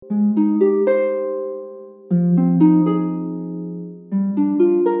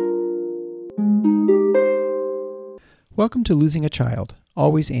Welcome to Losing a Child,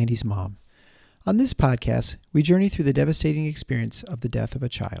 Always Andy's Mom. On this podcast, we journey through the devastating experience of the death of a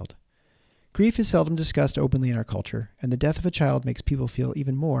child. Grief is seldom discussed openly in our culture, and the death of a child makes people feel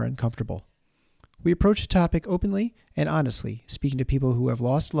even more uncomfortable. We approach the topic openly and honestly, speaking to people who have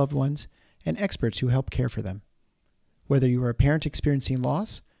lost loved ones and experts who help care for them. Whether you are a parent experiencing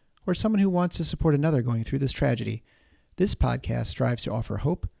loss or someone who wants to support another going through this tragedy, this podcast strives to offer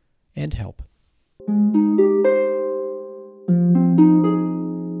hope and help.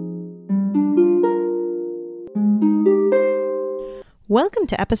 Welcome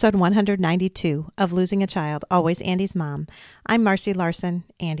to episode 192 of Losing a Child, Always Andy's Mom. I'm Marcy Larson,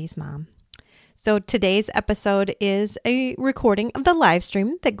 Andy's mom. So today's episode is a recording of the live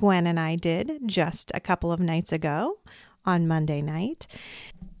stream that Gwen and I did just a couple of nights ago on Monday night.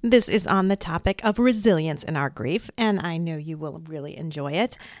 This is on the topic of resilience in our grief, and I know you will really enjoy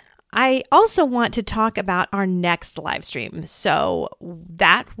it. I also want to talk about our next live stream. So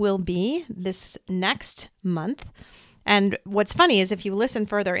that will be this next month. And what's funny is if you listen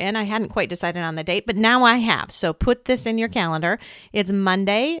further in, I hadn't quite decided on the date, but now I have. So put this in your calendar. It's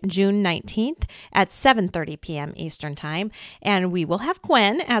Monday, June 19th at 7:30 p.m. Eastern Time. And we will have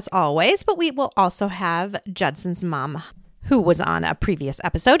Gwen, as always, but we will also have Judson's mom, who was on a previous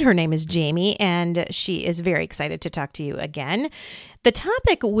episode. Her name is Jamie, and she is very excited to talk to you again. The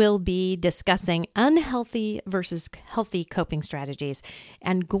topic will be discussing unhealthy versus healthy coping strategies.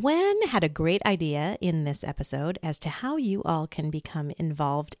 And Gwen had a great idea in this episode as to how you all can become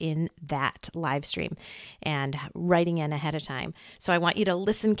involved in that live stream and writing in ahead of time. So I want you to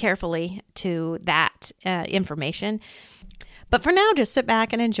listen carefully to that information. But for now, just sit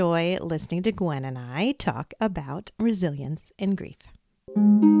back and enjoy listening to Gwen and I talk about resilience in grief.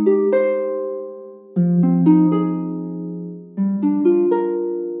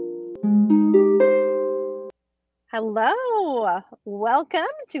 Hello. Welcome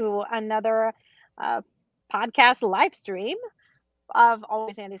to another podcast live stream of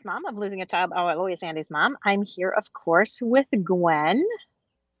Always Andy's Mom, of Losing a Child, Always Andy's Mom. I'm here, of course, with Gwen.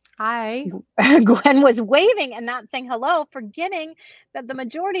 Hi. Gwen was waving and not saying hello, forgetting that the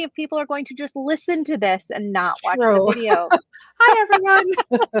majority of people are going to just listen to this and not watch the video. Hi, everyone.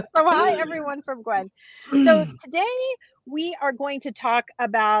 So hi, everyone from Gwen. So today we are going to talk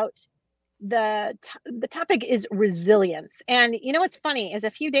about the topic is resilience. And you know what's funny is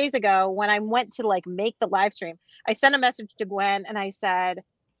a few days ago when I went to make the live stream, I sent a message to Gwen and I said,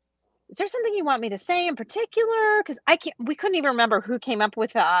 is there something you want me to say in particular? Because we couldn't even remember who came up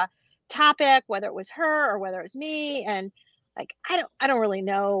with a topic, whether it was her or whether it was me. And I don't really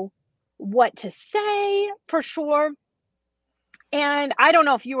know what to say for sure. And I don't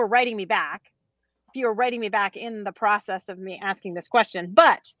know if you were writing me back, in the process of me asking this question.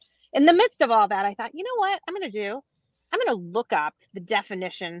 But in the midst of all that, I thought, you know what I'm going to do? I'm going to look up the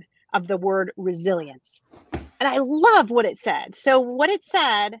definition of the word resilience. And I love what it said. So what it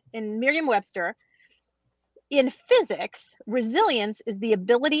said in Merriam-Webster, in physics, resilience is the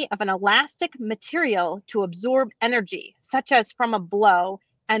ability of an elastic material to absorb energy, such as from a blow,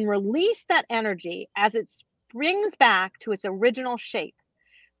 and release that energy as it springs back to its original shape.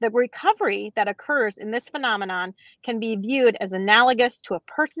 The recovery that occurs in this phenomenon can be viewed as analogous to a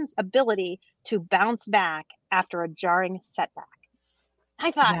person's ability to bounce back after a jarring setback. I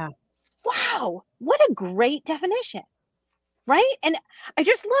thought, wow, what a great definition, right? And I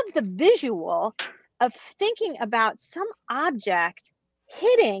just love the visual of thinking about some object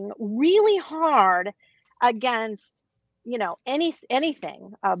hitting really hard against,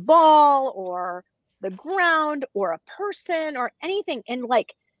 anything, a ball or the ground or a person or anything, and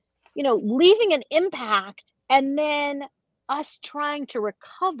leaving an impact, and then us trying to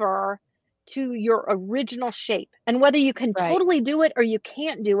recover to your original shape, and whether you can totally do it or you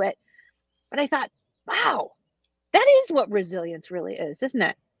can't do it. But I thought, wow, that is what resilience really is, isn't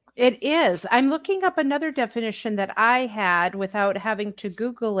it? It is. I'm looking up another definition that I had without having to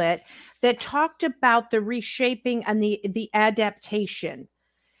Google it that talked about the reshaping and the adaptation.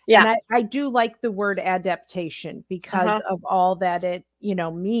 Yeah. And I do like the word adaptation because of all that it,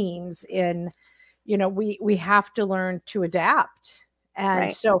 means in, we have to learn to adapt.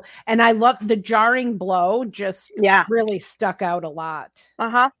 And so, and I love the jarring blow, just really stuck out a lot.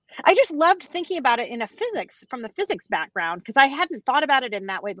 I just loved thinking about it from the physics background, because I hadn't thought about it in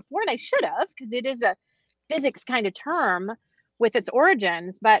that way before, and I should have, because it is a physics kind of term with its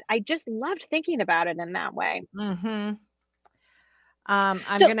origins, but I just loved thinking about it in that way. I'm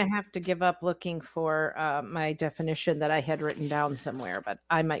going to have to give up looking for my definition that I had written down somewhere, but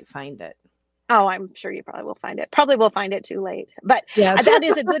I might find it. Oh, I'm sure you probably will find it. Probably will find it too late. But Yes. that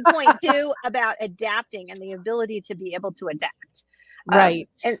is a good point too about adapting and the ability to be able to adapt. Right.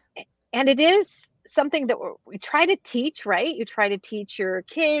 And it is something that we try to teach, right? You try to teach your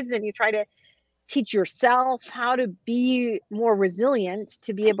kids and you try to teach yourself how to be more resilient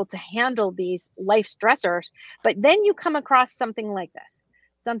to be able to handle these life stressors. But then you come across something like this,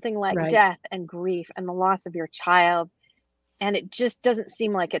 something like Right. death and grief and the loss of your child. And it just doesn't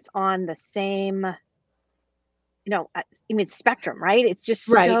seem like it's on the same, spectrum, right? It's just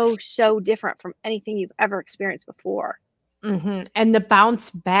Right. so different from anything you've ever experienced before. Mm-hmm. And the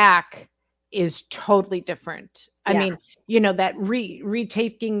bounce back is totally different. I Yeah. mean, that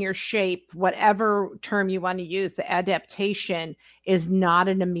retaking your shape, whatever term you want to use, the adaptation is not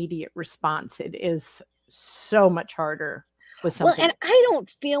an immediate response. It is so much harder with Well, something. and I don't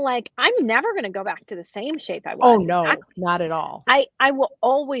feel like I'm never going to go back to the same shape I Oh was. no, Exactly. not at all. I will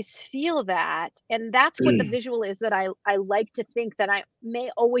always feel that. And that's what the visual is, that I like to think that I may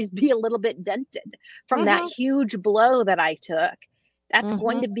always be a little bit dented from that huge blow that I took. That's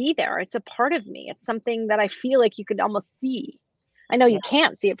going to be there. It's a part of me. It's something that I feel like you could almost see. I know you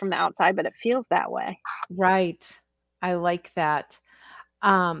can't see it from the outside, but it feels that way. Right. I like that.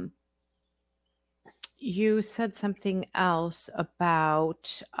 You said something else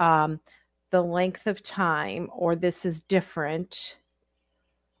about the length of time, or this is different.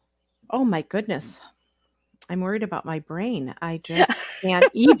 Oh my goodness. I'm worried about my brain. I just can't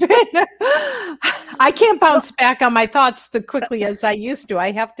even. I can't bounce back on my thoughts the quickly as I used to.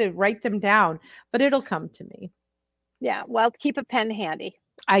 I have to write them down, but it'll come to me. Yeah. Well, keep a pen handy.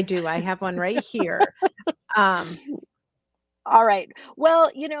 I do. I have one right here. All right.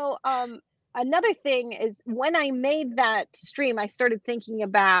 Well, another thing is, when I made that stream, I started thinking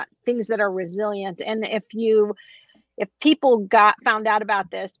about things that are resilient. And if people found out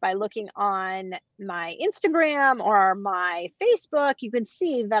about this by looking on my Instagram or my Facebook, you can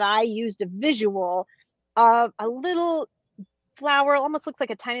see that I used a visual of a little flower, almost looks like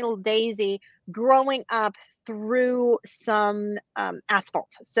a tiny little daisy, growing up through some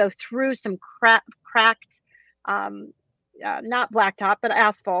asphalt. So through some cracked, not blacktop, but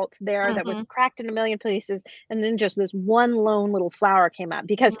asphalt there that was cracked in a million places. And then just this one lone little flower came up,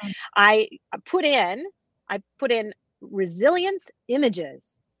 because I put in resilience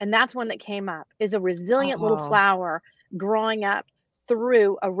images. And that's one that came up, is a resilient little flower growing up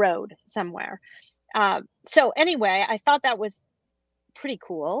through a road somewhere. So anyway, I thought that was pretty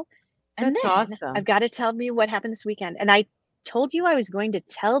cool. And That's then awesome. I've got to tell you what happened this weekend. And I told you I was going to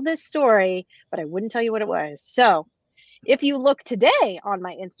tell this story, but I wouldn't tell you what it was. So if you look today on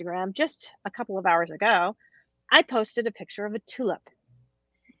my Instagram, just a couple of hours ago, I posted a picture of a tulip.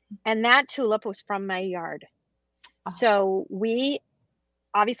 And that tulip was from my yard. So we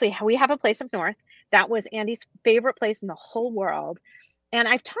have a place up north. That was Andy's favorite place in the whole world. And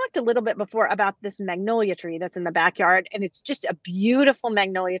I've talked a little bit before about this magnolia tree that's in the backyard. And it's just a beautiful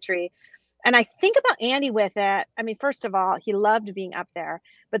magnolia tree. And I think about Andy with it. I mean, first of all, he loved being up there.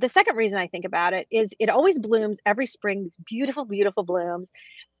 But the second reason I think about it is it always blooms every spring, these beautiful, beautiful blooms.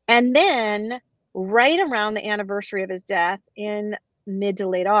 And then right around the anniversary of his death in mid to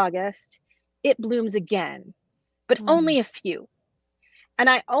late August, it blooms again, but only a few. And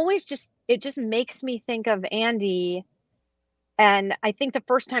I always it just makes me think of Andy. And I think the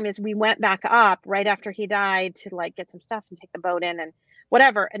first time is we went back up right after he died to like get some stuff and take the boat in and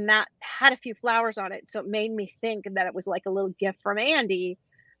whatever. And that had a few flowers on it. So it made me think that it was like a little gift from Andy,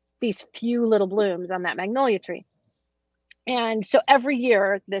 these few little blooms on that magnolia tree. And so every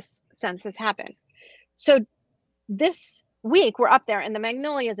year this census happened. So this week we're up there and the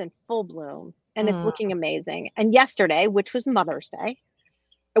magnolia is in full bloom and it's looking amazing. And yesterday, which was Mother's Day,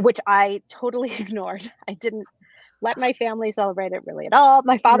 which I totally ignored. I didn't let my family celebrate it really at all.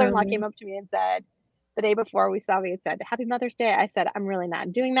 My father-in-law came up to me and said, the day before we saw me, and said, "Happy Mother's Day." I said, "I'm really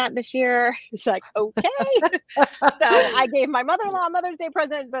not doing that this year." He's like, "Okay." So I gave my mother-in-law a Mother's Day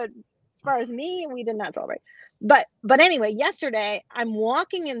present, but as far as me, we did not celebrate. But anyway, yesterday I'm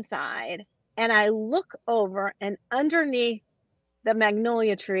walking inside and I look over, and underneath the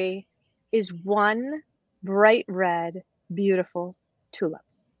magnolia tree is one bright red, beautiful tulip.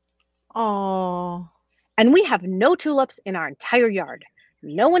 Oh. And we have no tulips in our entire yard.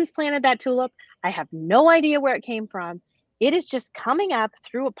 No one's planted that tulip. I have no idea where it came from. It is just coming up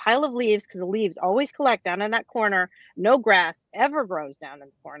through a pile of leaves, because the leaves always collect down in that corner. No grass ever grows down in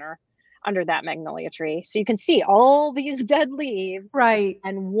the corner under that magnolia tree. So you can see all these dead leaves. Right.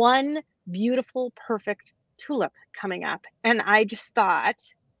 And one beautiful, perfect tulip coming up. And I just thought,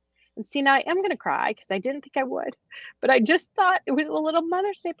 And see, now I am going to cry because I didn't think I would, but I just thought it was a little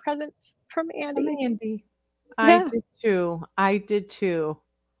Mother's Day present from Andy. Andy. Yeah. I did too.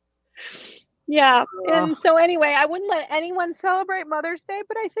 Yeah. And so anyway, I wouldn't let anyone celebrate Mother's Day,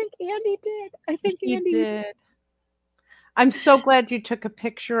 but I think Andy did. Andy did. I'm so glad you took a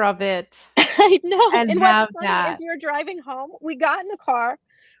picture of it. I know. And what's funny is we were driving home. We got in the car.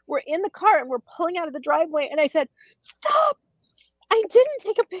 We're in the car and we're pulling out of the driveway. And I said, stop. I didn't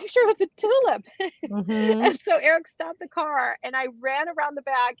take a picture of the tulip. Mm-hmm. And so Eric stopped the car and I ran around the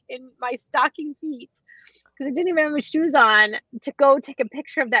back in my stocking feet because I didn't even have my shoes on to go take a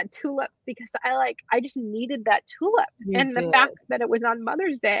picture of that tulip because I just needed that tulip. The fact that it was on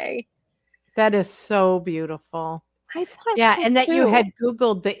Mother's Day. That is so beautiful. I thought and that you had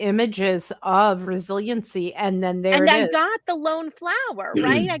Googled the images of resiliency and then there it is. And I got the lone flower,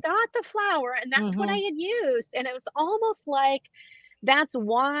 right? I got the flower and that's what I had used. And it was almost like that's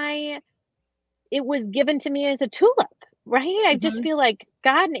why it was given to me as a tulip, right? I just feel like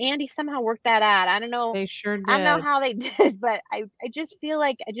God and Andy somehow worked that out. I don't know. They sure did. I don't know how they did, but I just feel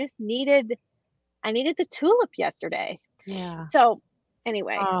like I needed the tulip yesterday. Yeah. So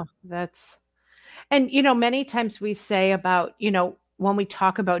anyway. Oh, and many times we say about, when we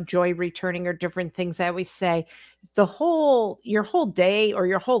talk about joy returning or different things, I always say your whole day or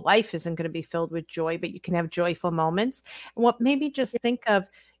your whole life isn't going to be filled with joy, but you can have joyful moments. And what maybe just think of,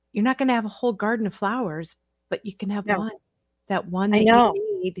 you're not going to have a whole garden of flowers, but you can have one that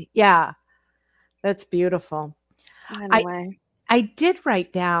you need. Yeah. That's beautiful. Anyway. I did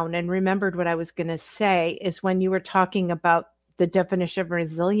write down and remembered what I was going to say is when you were talking about the definition of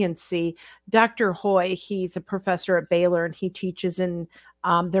resiliency, Dr. Hoy, he's a professor at Baylor and he teaches in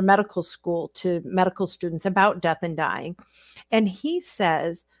their medical school to medical students about death and dying. And he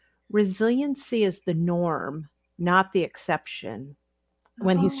says resiliency is the norm, not the exception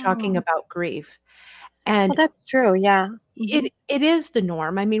when he's talking about grief. And well, that's true. Yeah. It is the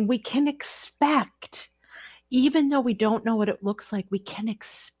norm. I mean, we can expect, even though we don't know what it looks like, we can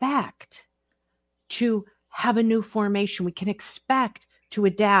expect to have a new formation. We can expect to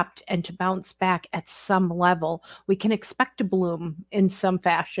adapt and to bounce back at some level. We can expect to bloom in some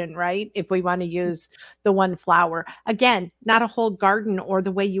fashion, right? If we want to use the one flower. Again, not a whole garden or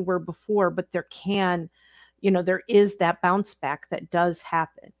the way you were before, but there is that bounce back that does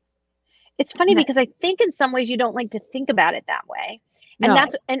happen. It's funny because I think in some ways you don't like to think about it that way.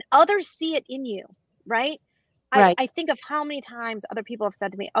 And and others see it in you, right? Right. I think of how many times other people have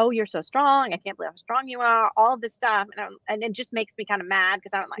said to me, oh, you're so strong. I can't believe how strong you are. All of this stuff. And it just makes me kind of mad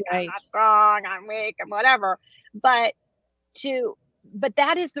because I'm like, I'm not strong. I'm weak and whatever. But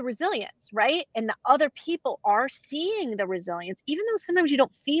that is the resilience, right? And the other people are seeing the resilience, even though sometimes you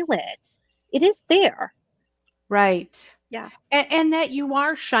don't feel it. It is there. Right. Yeah. And that you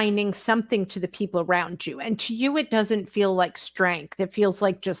are shining something to the people around you. And to you, it doesn't feel like strength. It feels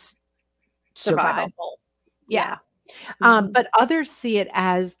like just survival. Yeah. But others see it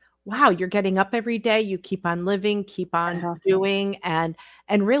as, wow, you're getting up every day. You keep on living, keep on doing. And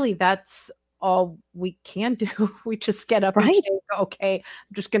really that's all we can do. We just get up and say, okay,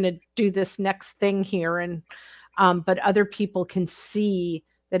 I'm just going to do this next thing here. And, but other people can see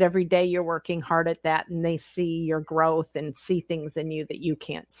that every day you're working hard at that and they see your growth and see things in you that you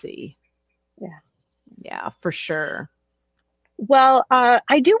can't see. Yeah. Yeah, for sure. Well,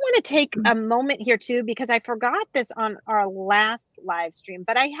 I do want to take a moment here too, because I forgot this on our last live stream,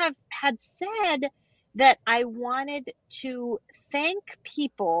 but I had said that I wanted to thank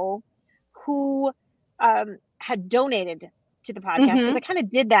people who had donated to the podcast because I kind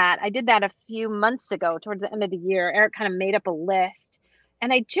of did that. I did that a few months ago towards the end of the year. Eric kind of made up a list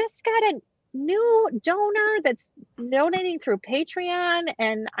and I just got a new donor that's donating through Patreon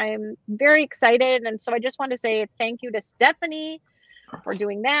and I'm very excited. And so I just want to say thank you to Stephanie for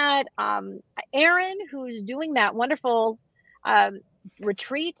doing that. Erin, who's doing that wonderful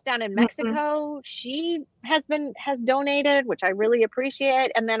retreat down in Mexico, she has donated, which I really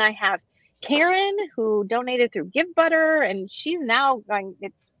appreciate. And then I have Karen who donated through Give Butter and she's now going,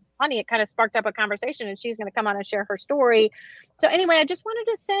 it's funny, it kind of sparked up a conversation and she's going to come on and share her story. So anyway, I just wanted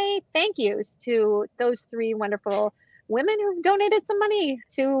to say thank yous to those three wonderful women who've donated some money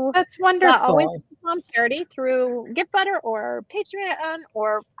to that's wonderful. Always Mom charity through Give Butter or Patreon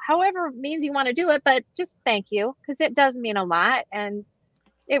or however means you want to do it. But just thank you because it does mean a lot and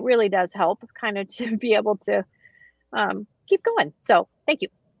it really does help kind of to be able to keep going. So thank you.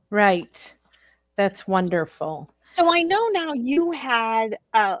 Right. That's wonderful. So I know now you had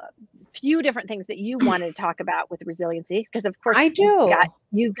a few different things that you wanted to talk about with resiliency, because of course I do.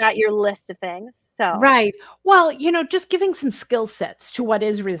 you've got your list of things. So Right. Well, just giving some skill sets to what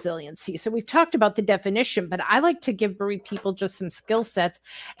is resiliency. So we've talked about the definition, but I like to give bereaved people just some skill sets.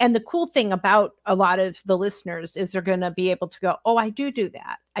 And the cool thing about a lot of the listeners is they're going to be able to go, oh, I do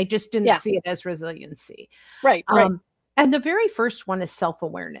that. I just didn't see it as resiliency. Right. And the very first one is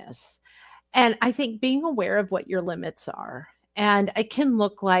self-awareness. And I think being aware of what your limits are. And it can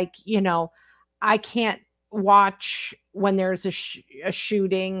look like, I can't watch when there's a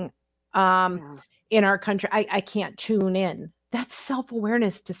shooting in our country. I can't tune in. That's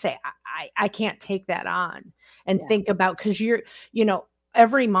self-awareness to say, I can't take that on and think about, because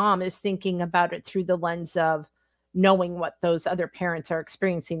every mom is thinking about it through the lens of knowing what those other parents are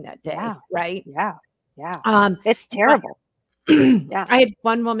experiencing that day. Right. Yeah. It's terrible. I had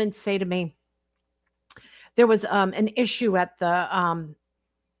one woman say to me, there was an issue at the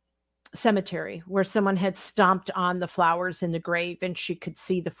cemetery where someone had stomped on the flowers in the grave and she could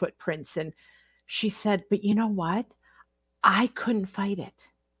see the footprints. And she said, but you know what? I couldn't fight it.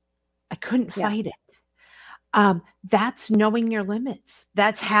 I couldn't fight it. That's knowing your limits.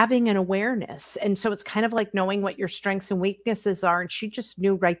 That's having an awareness. And so it's kind of like knowing what your strengths and weaknesses are. And she just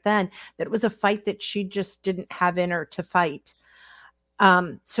knew right then that it was a fight that she just didn't have in her to fight.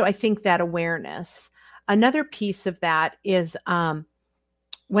 So I think that awareness. Another piece of that is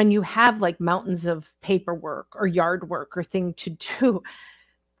when you have like mountains of paperwork or yard work or thing to do,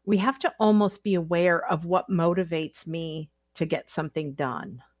 we have to almost be aware of what motivates me to get something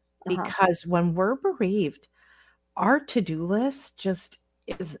done. Because when we're bereaved, our to-do list just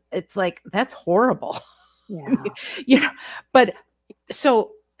it's like, that's horrible. But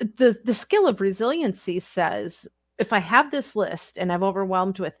so the skill of resiliency says, if I have this list and I'm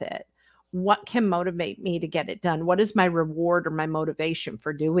overwhelmed with it, what can motivate me to get it done? What is my reward or my motivation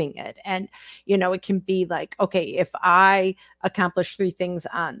for doing it? And, it can be like, okay, if I accomplish 3 things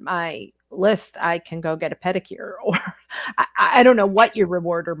on my list, I can go get a pedicure, or I don't know what your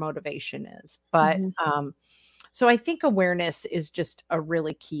reward or motivation is. But so I think awareness is just a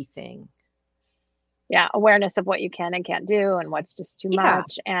really key thing. Yeah. Awareness of what you can and can't do and what's just too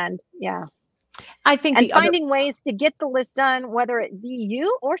much. And I think finding ways to get the list done, whether it be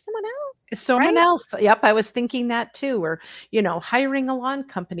you or someone else. Someone else. Yep. I was thinking that too. Or, hiring a lawn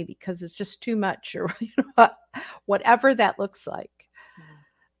company because it's just too much, or whatever that looks like.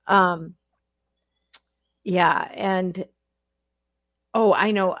 And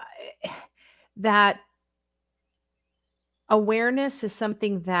I know that awareness is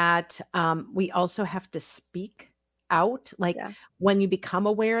something that we also have to speak out. Like when you become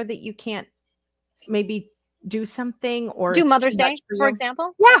aware that you can't maybe do something, or do Mother's Day, for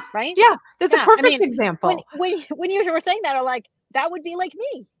example. Yeah. Right. Yeah. That's a perfect example. When you were saying that, I'm like, that would be like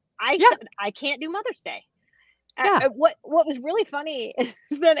me. I can't do Mother's Day. What was really funny is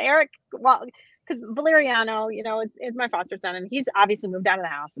that Eric, because Valeriano, is my foster son, and he's obviously moved out of the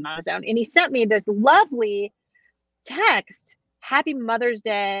house and Mother's Day, and he sent me this lovely text, "Happy Mother's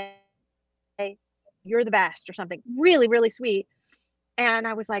Day, you're the best," or something really, really sweet. And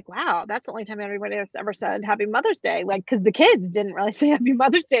I was like, wow, that's the only time anybody has ever said Happy Mother's Day. Like, because the kids didn't really say Happy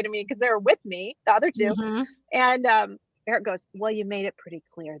Mother's Day to me because they were with me, the other two. And Eric goes, well, you made it pretty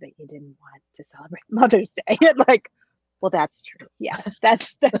clear that you didn't want to celebrate Mother's Day. And like, well, that's true. Yes,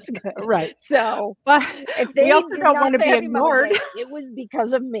 that's good. Right. So but if they also don't want to be ignored, Day, it was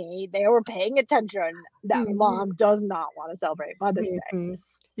because of me. They were paying attention that mom does not want to celebrate Mother's Day.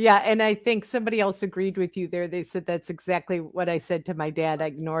 Yeah. And I think somebody else agreed with you there. They said that's exactly what I said to my dad. I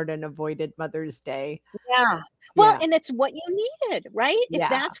ignored and avoided Mother's Day. Yeah. Well, and it's what you needed, right? If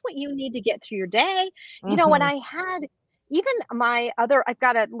that's what you need to get through your day. When I had even I've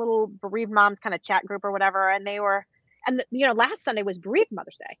got a little bereaved moms kind of chat group or whatever, and they were, and last Sunday was bereaved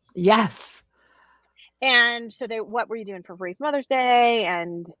Mother's Day. Yes. And so what were you doing for bereaved Mother's Day?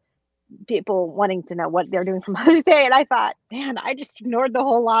 And people wanting to know what they're doing for Mother's Day. And I thought, man, I just ignored the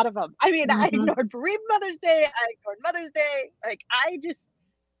whole lot of them. I mean, I ignored bereaved Mother's Day. I ignored Mother's Day. Like,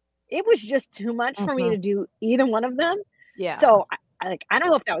 it was just too much for me to do either one of them. Yeah. So I don't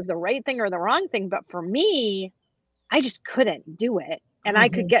know if that was the right thing or the wrong thing, but for me, I just couldn't do it. And I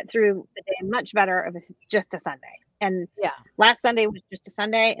could get through the day much better if it's just a Sunday. And last Sunday was just a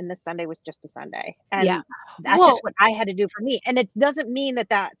Sunday, and this Sunday was just a Sunday. And that's just what I had to do for me. And it doesn't mean that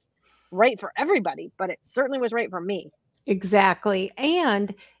that's right for everybody, but it certainly was right for me. Exactly.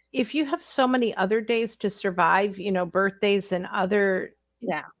 And if you have so many other days to survive, birthdays and other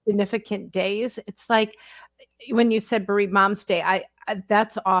significant days, it's like when you said Bereaved Moms Day, I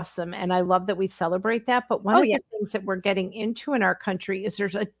that's awesome. And I love that we celebrate that. But one of the things that we're getting into in our country is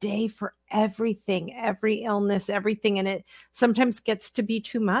there's a day for everything, every illness, everything. And it sometimes gets to be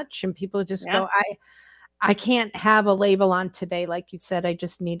too much. And people just go, I can't have a label on today. Like you said, I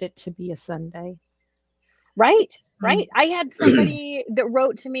just need it to be a Sunday. Right. I had somebody that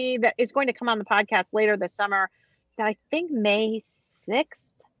wrote to me that is going to come on the podcast later this summer that I think May 6th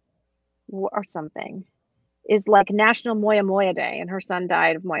or something is like National Moya Moya Day, and her son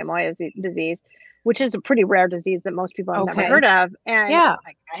died of Moya Moya disease, which is a pretty rare disease that most people have never heard of. And I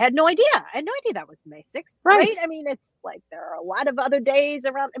had no idea. I had no idea that was May 6th. Right. I mean, it's like there are a lot of other days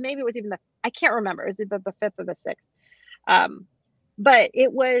around. Maybe it was even I can't remember. Is it the 5th or the 6th? But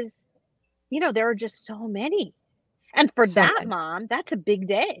it was, there are just so many. And for that mom, that's a big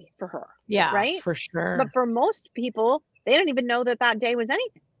day for her. Yeah, right. For sure. But for most people, they don't even know that day was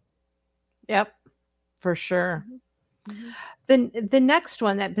anything. Yep. For sure. Then the next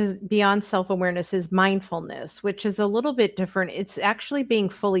one that beyond self-awareness is mindfulness, which is a little bit different. It's actually being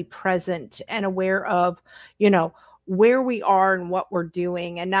fully present and aware of, where we are and what we're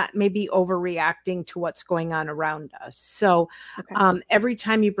doing, and not maybe overreacting to what's going on around us. So every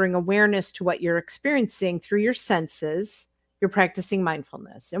time you bring awareness to what you're experiencing through your senses, you're practicing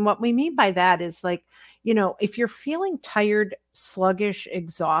mindfulness. And what we mean by that is like, if you're feeling tired, sluggish,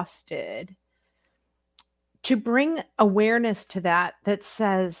 exhausted, to bring awareness to that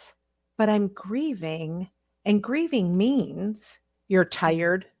says, but I'm grieving, and grieving means you're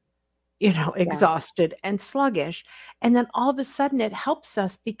tired, exhausted and sluggish. And then all of a sudden it helps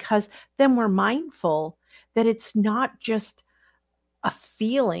us because then we're mindful that it's not just a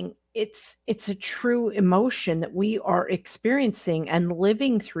feeling, it's a true emotion that we are experiencing and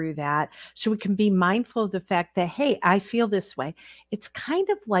living through that. So we can be mindful of the fact that, hey, I feel this way. It's kind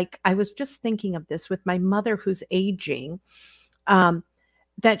of like, I was just thinking of this with my mother who's aging,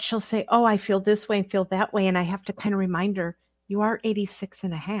 that she'll say, oh, I feel this way and feel that way. And I have to kind of remind her, you are 86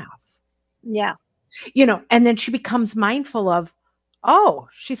 and a half. Yeah. And then she becomes mindful of, oh,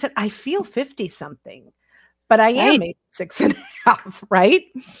 she said, I feel 50 something. But I am 86 and a half, right?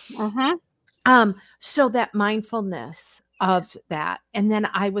 So that mindfulness of that. And then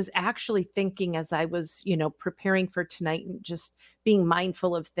I was actually thinking as I was, preparing for tonight and just being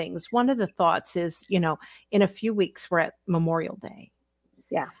mindful of things. One of the thoughts is, in a few weeks, we're at Memorial Day.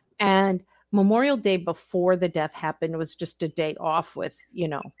 Yeah. And Memorial Day before the death happened was just a day off with,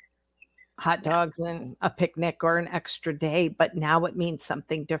 hot dogs and a picnic or an extra day. But now it means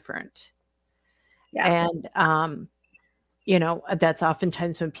something different. Yeah. And, that's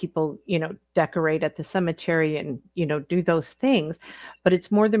oftentimes when people, decorate at the cemetery and, do those things, but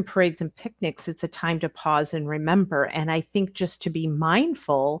it's more than parades and picnics. It's a time to pause and remember. And I think just to be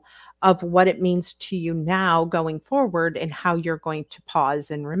mindful of what it means to you now going forward and how you're going to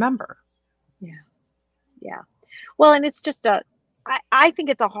pause and remember. Yeah. Yeah. Well, and it's just I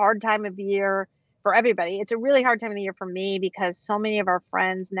think it's a hard time of year for everybody. It's a really hard time of the year for me because so many of our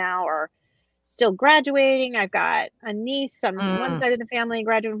friends now are still graduating. I've got a niece on one side of the family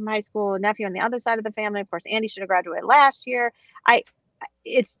graduating from high school, a nephew on the other side of the family. Of course, Andy should have graduated last year.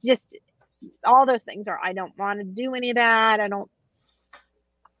 It's just all those things I don't want to do any of that.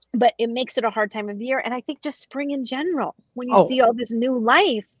 But it makes it a hard time of year. And I think just spring in general, when you see all this new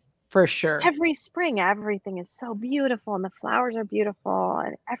life. For sure. Every spring, everything is so beautiful and the flowers are beautiful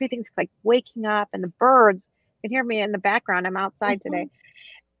and everything's like waking up and the birds. You can hear me in the background. I'm outside today.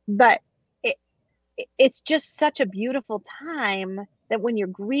 But it's just such a beautiful time that when you're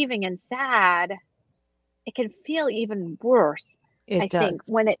grieving and sad, it can feel even worse. I think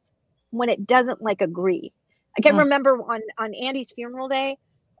when it doesn't like agree. I can remember on Andy's funeral day,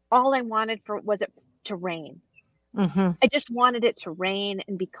 all I wanted was it to rain. I just wanted it to rain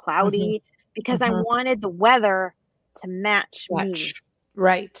and be cloudy because I wanted the weather to match me.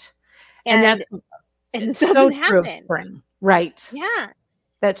 Right. And it's so true of spring. Right. Yeah.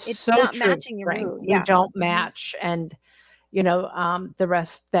 That's it's so not true. Matching your mood. We don't match. And, the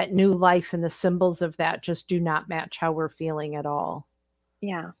rest, that new life and the symbols of that just do not match how we're feeling at all.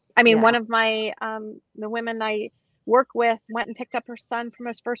 Yeah. I mean, one of my, the women I work with went and picked up her son from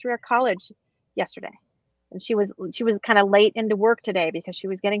his first year of college yesterday. And she was kind of late into work today because she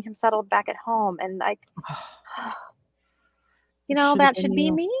was getting him settled back at home. And like, that should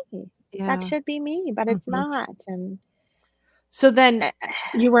be me. Yeah. That should be me, but it's not. And so then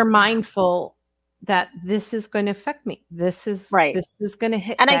you were mindful that this is going to affect me. This is right. This is going to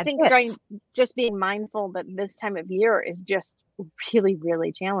hit. And I think just being mindful that this time of year is just really,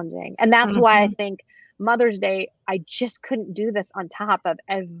 really challenging. And that's why I think Mother's Day, I just couldn't do this on top of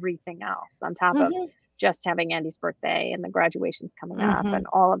everything else, on top of just having Andy's birthday and the graduation's coming up and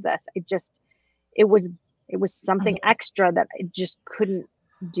all of this. It was something extra that I just couldn't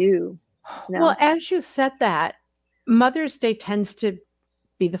do. Well, as you said that, Mother's Day tends to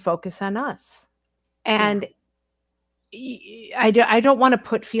be the focus on us. And I don't want to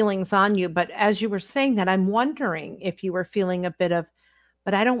put feelings on you, but as you were saying that, I'm wondering if you were feeling a bit of,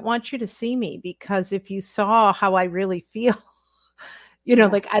 but I don't want you to see me, because if you saw how I really feel,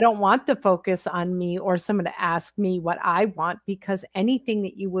 like I don't want the focus on me or someone to ask me what I want, because anything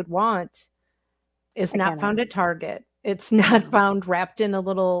that you would want is not found at Target. It's not found wrapped in a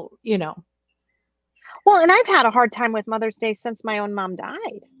little, Well, and I've had a hard time with Mother's Day since my own mom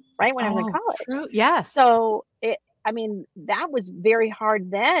died, right? When I was in college. True. Yes. So that was very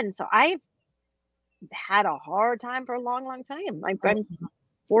hard then. So I've had a hard time for a long, long time. I'm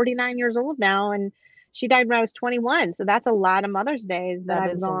 49 years old now, and she died when I was 21. So that's a lot of Mother's Days that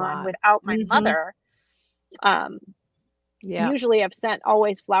I've gone without my mother. Usually I've sent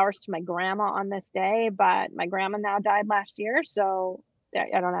always flowers to my grandma on this day, but my grandma now died last year. So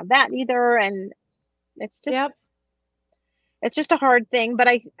I don't have that either. And it's just, it's just a hard thing, but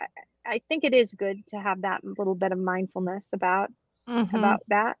I think it is good to have that little bit of mindfulness about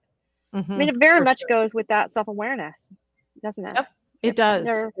that. I mean, it very much goes with that self-awareness, doesn't it? Yep, it does.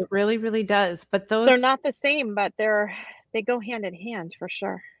 It really, really does. But they're not the same, but they go hand in hand for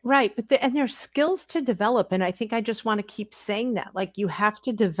sure. Right. But and there's skills to develop. And I think I just want to keep saying that, like, you have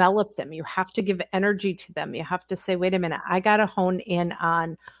to develop them. You have to give energy to them. You have to say, wait a minute, I got to hone in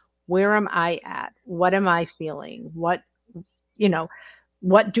on, where am I at? What am I feeling? What do I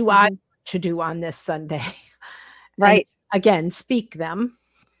want to do on this Sunday? Right. And again, speak them,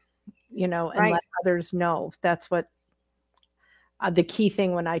 and let others know. That's what the key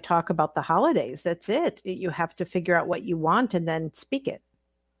thing when I talk about the holidays. That's it. You have to figure out what you want and then speak it.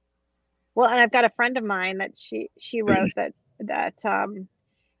 Well, and I've got a friend of mine that she wrote that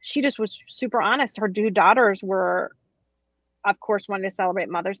she just was super honest. Her two daughters were, of course, wanting to celebrate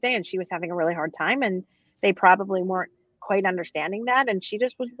Mother's Day, and she was having a really hard time, and they probably weren't quite understanding that. And she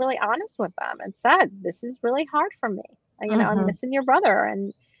just was really honest with them and said, this is really hard for me. I'm missing your brother,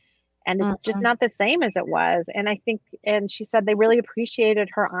 and it's just not the same as it was. And I think, and she said they really appreciated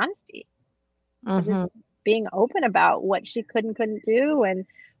her honesty, just being open about what she couldn't do and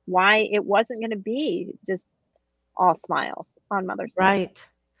why it wasn't going to be just all smiles on Mother's Day. Right.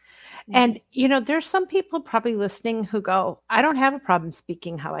 And, there's some people probably listening who go, I don't have a problem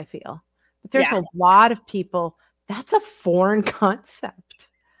speaking how I feel. But there's a lot of people, that's a foreign concept.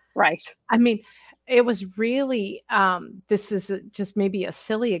 Right. I mean, it was really, this is just maybe a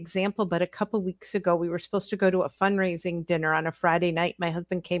silly example, but a couple weeks ago, we were supposed to go to a fundraising dinner on a Friday night. My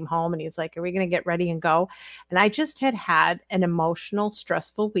husband came home and he's like, are we going to get ready and go? And I just had an emotional,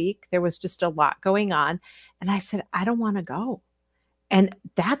 stressful week. There was just a lot going on. And I said, I don't want to go. And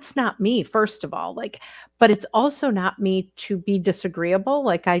that's not me, first of all, but it's also not me to be disagreeable.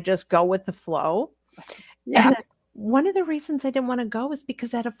 Like, I just go with the flow. Yeah. And one of the reasons I didn't want to go is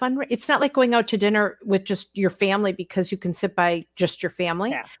because at a it's not like going out to dinner with just your family because you can sit by just your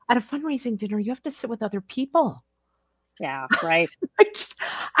family. Yeah. At a fundraising dinner, you have to sit with other people. Yeah, right.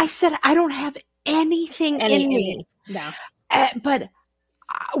 I said, I don't have anything in me. No. But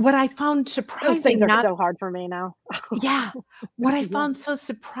what I found surprising, those things are so hard for me now. Yeah. What I found so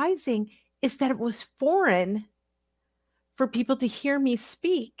surprising is that it was foreign for people to hear me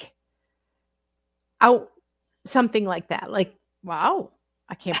speak out something like that. Like, wow,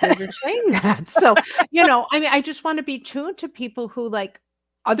 I can't believe you're saying that. So, I just want to be tuned to people who,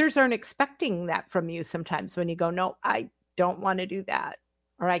 others aren't expecting that from you sometimes when you go, no, I don't want to do that.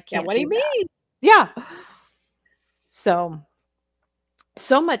 Or I can't. Yeah, what do you mean? Yeah. So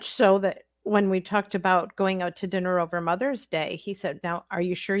much so that when we talked about going out to dinner over Mother's Day, he said, now, are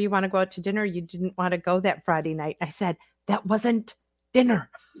you sure you want to go out to dinner? You didn't want to go that Friday night. I said, that wasn't dinner.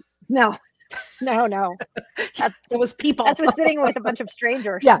 No. It was people. That's what sitting with a bunch of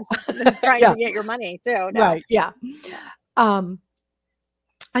strangers. Yeah. Trying to get your money too. No. Right. Yeah.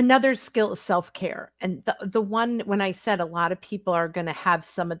 Another skill is self-care. And the one, when I said a lot of people are going to have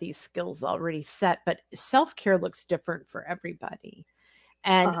some of these skills already set, but self-care looks different for everybody.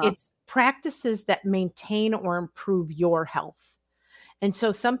 And it's practices that maintain or improve your health. And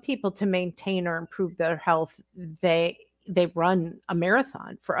so some people, to maintain or improve their health, they run a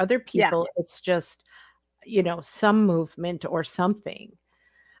marathon. For other people, it's just, some movement or something.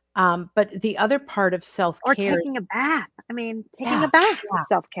 But the other part of self-care, or taking a bath. I mean, taking a bath is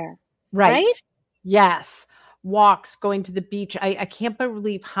self-care. Right? Yes. Walks, going to the beach. I can't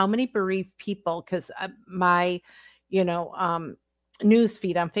believe how many bereaved people, because my, news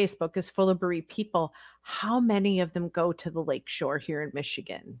feed on Facebook is full of bereaved people. How many of them go to the lake shore here in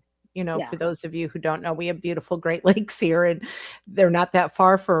Michigan? For those of you who don't know, we have beautiful Great Lakes here, and they're not that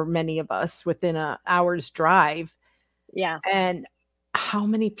far for many of us, within an hour's drive. Yeah. And how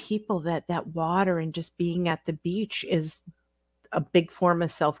many people that water and just being at the beach is a big form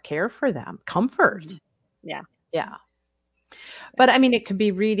of self-care for them, comfort. Yeah. Yeah. But I mean, it could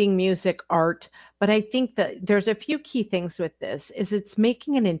be reading, music, art. But I think that there's a few key things with this is it's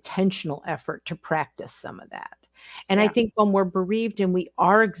making an intentional effort to practice some of that. And I think when we're bereaved and we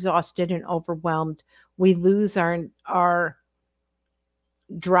are exhausted and overwhelmed, we lose our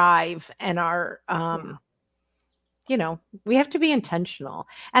drive and our, we have to be intentional.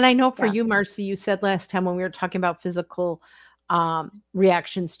 And I know for you, Marcy, you said last time when we were talking about physical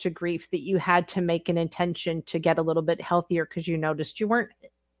reactions to grief that you had to make an intention to get a little bit healthier because you noticed you weren't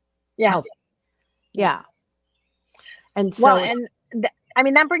healthy. Yeah. And so,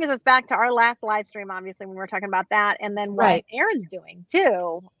 that brings us back to our last live stream, obviously, when we were talking about that. And then what Erin's doing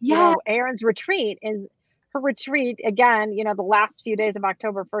too. Yeah. Erin's retreat is her retreat again, the last few days of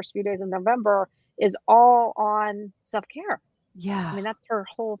October, first few days of November is all on self-care. Yeah. I mean, that's her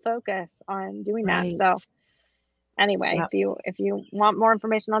whole focus on doing that. So anyway, if you want more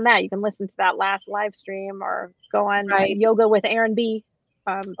information on that, you can listen to that last live stream or go on Yoga with Erin B.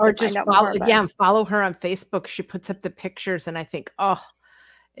 Or just follow her on Facebook. She puts up the pictures and I think,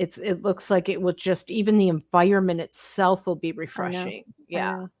 it looks like it will just, even the environment itself will be refreshing.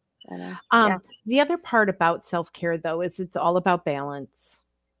 I know. The other part about self-care though, is it's all about balance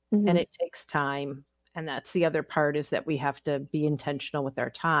and it takes time. And that's the other part, is that we have to be intentional with our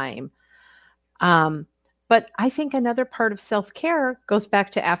time. But I think another part of self-care goes back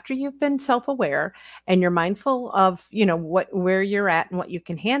to after you've been self-aware and you're mindful of, where you're at and what you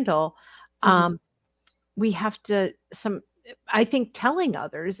can handle. We have to, I think telling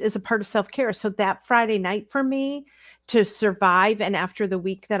others is a part of self-care. So that Friday night for me to survive, and after the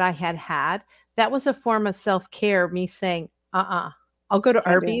week that I had, that was a form of self-care. Me saying, I'll go to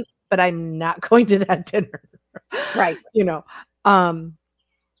Arby's, but I'm not going to that dinner. Right.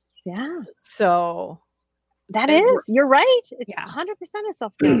 So you're right. It's 100% of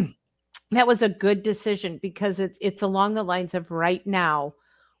self-care. That was a good decision because it's along the lines of right now,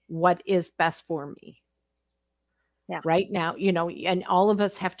 what is best for me? Yeah. Right now, and all of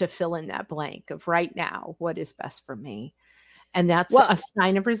us have to fill in that blank of right now, what is best for me? And that's a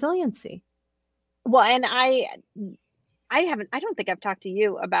sign of resiliency. Well, and I don't think I've talked to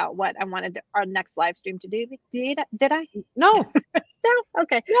you about what I wanted our next live stream to do. Did I? No. No.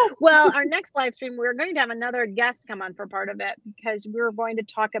 Okay. No. Well, our next live stream, we're going to have another guest come on for part of it because we're going to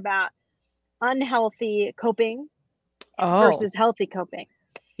talk about unhealthy coping versus healthy coping.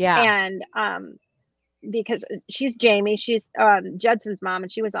 Yeah. And because she's Jamie, she's Judson's mom,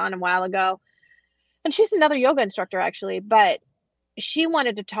 and she was on a while ago, and she's another yoga instructor actually, but she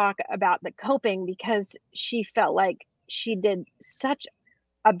wanted to talk about the coping because she felt like she did such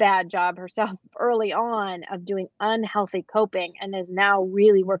a bad job herself early on of doing unhealthy coping and is now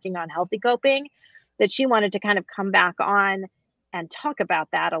really working on healthy coping, that she wanted to kind of come back on and talk about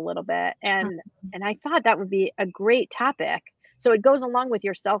that a little bit. And I thought that would be a great topic. So it goes along with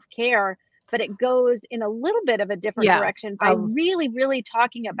your self-care, but it goes in a little bit of a different direction by really, really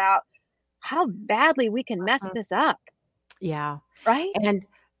talking about how badly we can mess this up. Yeah. Right. And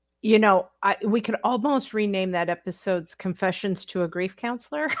we could almost rename that episode's Confessions to a Grief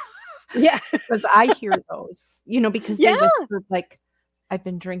Counselor. Yeah. Because I hear those, because they whisper like, I've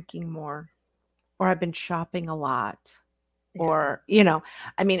been drinking more, or I've been shopping a lot, or,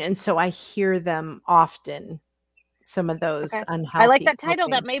 and so I hear them often, some of those unhealthy. I like that title.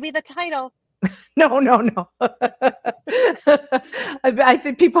 That may be the title. No. I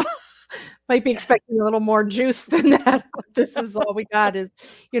think people might be expecting a little more juice than that. But this is all we got is,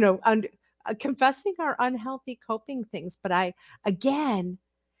 confessing our unhealthy coping things. But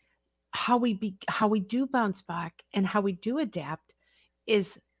how we do bounce back and how we do adapt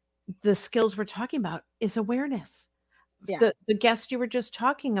is the skills we're talking about is awareness. Yeah. The guest you were just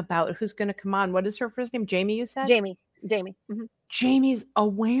talking about, who's going to come on, what is her first name? Jamie, you said? Jamie. Mm-hmm. Jamie's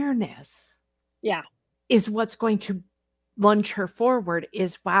awareness. Yeah. Is what's going to lunge her forward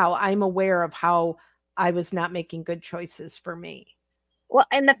is, wow, I'm aware of how I was not making good choices for me. Well,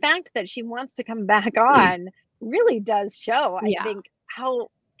 and the fact that she wants to come back on really does show, I think,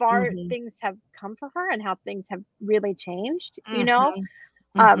 how far things have come for her and how things have really changed,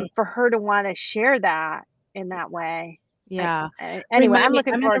 for her to want to share that in that way. Yeah. Anyway, I'm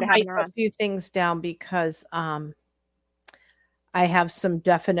looking forward to having her on. A few things down because I have some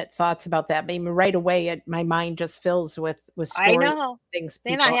definite thoughts about that. I mean, right away, my mind just fills with I stories, know. things.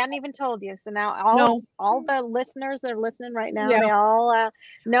 And I hadn't even told you. So now all the listeners that are listening right now, they all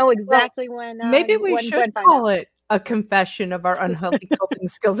know exactly when maybe we when should Gwen call it a confession of our unhealthy coping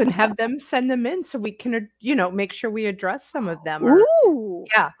skills and have them send them in so we can, make sure we address some of them. Ooh,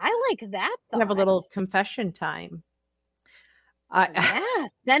 yeah, I like that thought. Have a little confession time.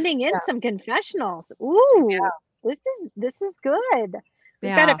 Sending in some confessionals. Ooh, this is good.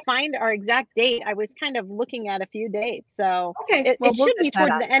 We've got to find our exact date. I was kind of looking at a few dates, so okay, it should be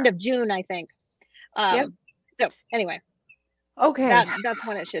towards the end of June, I think. So anyway, okay, that's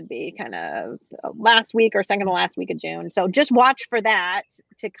when it should be, kind of last week or second to last week of June. So just watch for that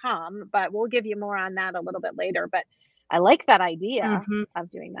to come, but we'll give you more on that a little bit later. But I like that idea of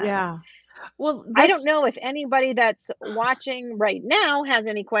doing that. Yeah. Well, I don't know if anybody that's watching right now has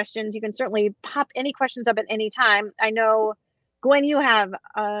any questions. You can certainly pop any questions up at any time. I know, Gwen, you have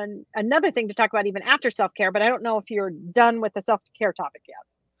another thing to talk about even after self-care, but I don't know if you're done with the self-care topic yet.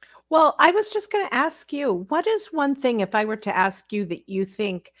 Well, I was just going to ask you, what is one thing, if I were to ask you, that you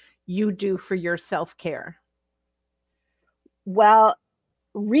think you do for your self-care? Well,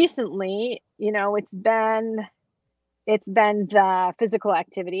 recently, it's been the physical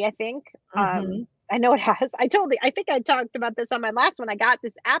activity, I think. I know it has. I think I talked about this on my last one. I got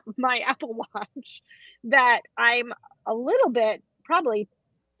this app, my Apple Watch, that I'm a little bit probably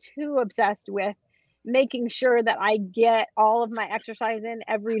too obsessed with making sure that I get all of my exercise in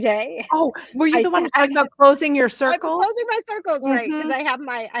every day. Oh, were you the one talking about closing your circle? I'm closing my circles, right? Because I have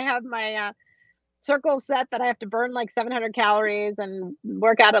my circle set that I have to burn like 700 calories and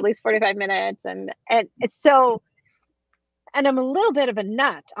work out at least 45 minutes. And it's so, and I'm a little bit of a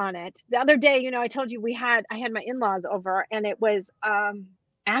nut on it. The other day, I told you I had my in-laws over, and it was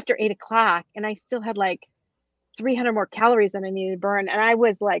after 8:00, and I still had like 300 more calories than I needed to burn. And I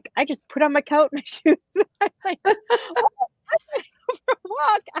was like, I just put on my coat and my shoes. I'm like, I'm for a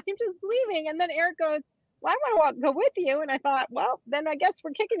walk. I'm just leaving. And then Eric goes, well, I want to go with you. And I thought, well, then I guess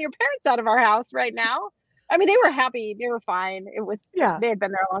we're kicking your parents out of our house right now. I mean, they were happy. They were fine. It was, they had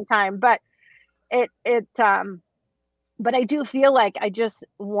been there a long time, but but I do feel like I just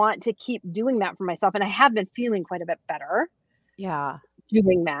want to keep doing that for myself. And I have been feeling quite a bit better. Yeah.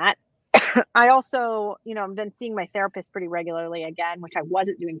 Doing that. I also, I've been seeing my therapist pretty regularly again, which I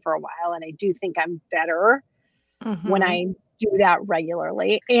wasn't doing for a while. And I do think I'm better when I do that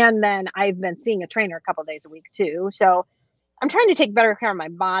regularly. And then I've been seeing a trainer a couple of days a week too. So I'm trying to take better care of my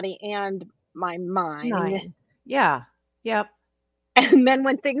body and my mind. Yeah. Yep. And then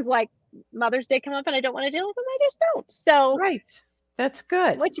when things like Mother's Day come up and I don't want to deal with them, I just don't. So right. That's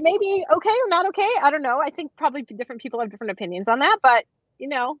good. Which may be okay or not okay. I don't know. I think probably different people have different opinions on that, but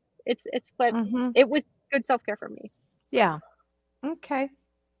it's what it was good self-care for me. Yeah. Okay.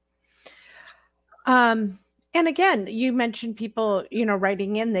 And again, you mentioned people,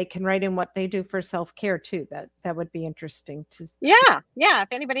 writing in, they can write in what they do for self-care too. That would be interesting to. Yeah. If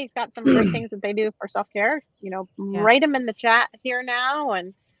anybody's got some great things that they do for self-care, write them in the chat here now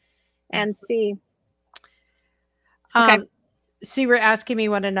and see. Okay. So you were asking me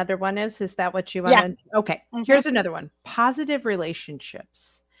what another one is? Is that what you wanted? Yeah. Okay. Here's another one. Positive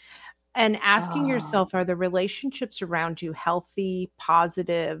relationships. And asking yourself, are the relationships around you healthy,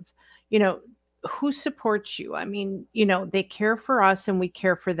 positive? Who supports you? I mean, they care for us and we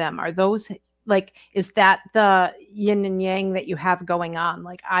care for them. Are those is that the yin and yang that you have going on?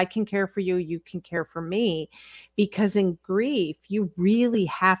 Like, I can care for you, you can care for me. Because in grief, you really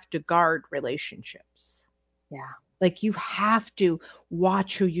have to guard relationships. Yeah. Like, you have to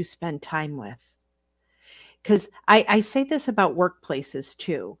watch who you spend time with. Because I say this about workplaces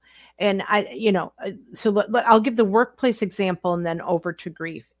too. And I'll give the workplace example and then over to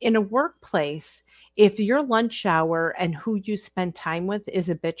grief. In a workplace, if your lunch hour and who you spend time with is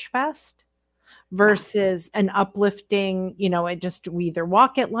a bitch fest versus an uplifting, we either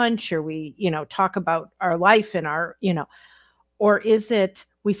walk at lunch or we, talk about our life and our, or is it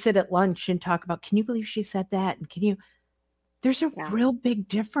we sit at lunch and talk about, can you believe she said that? And there's a real big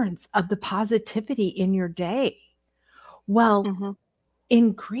difference of the positivity in your day. Well,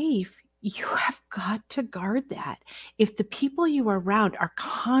 in grief, you have got to guard that. If the people you are around are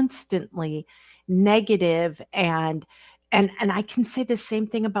constantly negative and I can say the same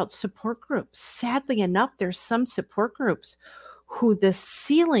thing about support groups. Sadly enough, there's some support groups who the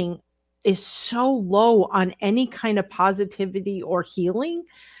ceiling is so low on any kind of positivity or healing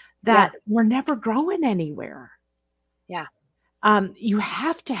that we're never growing anywhere. Yeah. You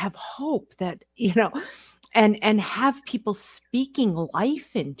have to have hope that, and have people speaking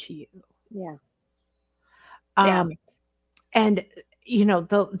life into you. Yeah. And,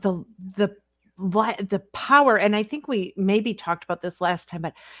 the power, and I think we maybe talked about this last time,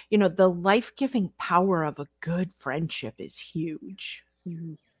 but, the life-giving power of a good friendship is huge.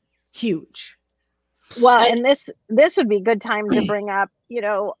 Mm-hmm. Huge. Well, and this would be a good time to bring up,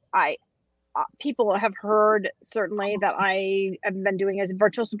 people have heard certainly that I have been doing a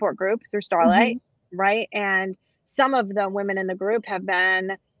virtual support group through Starlight, right? And some of the women in the group have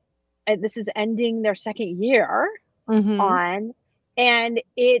been, this is ending their second year on, and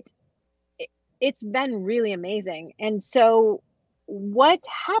it's been really amazing. And so what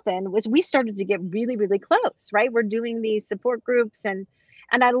happened was we started to get really, really close, right? We're doing these support groups, and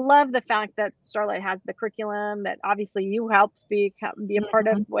I love the fact that Starlight has the curriculum that obviously you helped be a part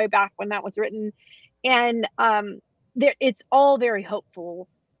of way back when that was written. And it's all very hopeful.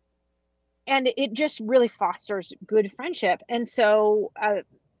 And it just really fosters good friendship. And so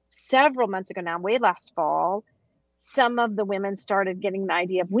several months ago now, way last fall, some of the women started getting the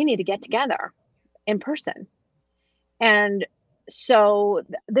idea of we need to get together in person. And so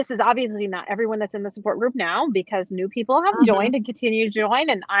this is obviously not everyone that's in the support group now, because new people have joined and continue to join.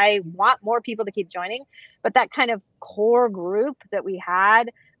 And I want more people to keep joining. But that kind of core group that we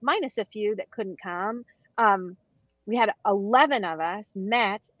had, minus a few that couldn't come, we had 11 of us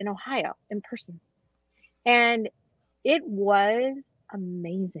met in Ohio in person. And it was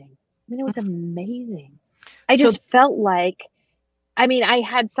amazing. I mean, it was amazing. I just felt like, I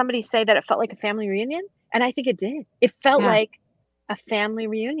had somebody say that it felt like a family reunion. And I think it did. It felt like a family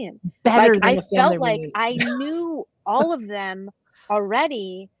reunion. Better than I a family felt reunion. like I knew all of them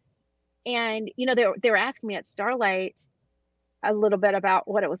already. And, they were asking me at Starlight a little bit about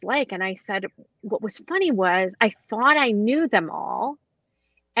what it was like. And I said, what was funny was I thought I knew them all.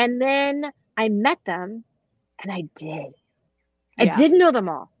 And then I met them and I did. I didn't know them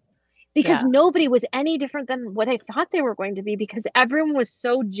all, because nobody was any different than what I thought they were going to be, because everyone was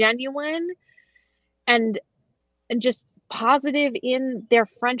so genuine and just positive in their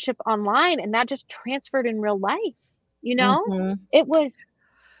friendship online. And that just transferred in real life. It was,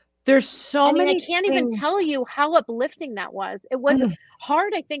 there's so many I can't even tell you how uplifting that was. It was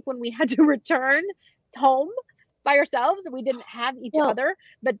hard, I think, when we had to return home by ourselves and we didn't have each other.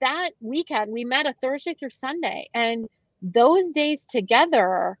 But that weekend, we met a Thursday through Sunday, and those days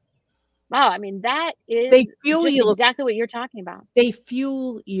together, wow, that is exactly what you're talking about. They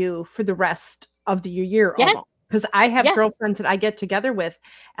fuel you for the rest of the year. Yes. Almost. Because I have girlfriends that I get together with,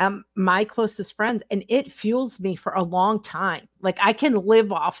 my closest friends, and it fuels me for a long time. Like I can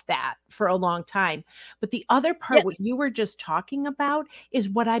live off that for a long time. But the other part, what you were just talking about, is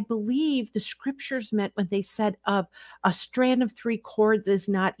what I believe the scriptures meant when they said of a strand of 3 cords is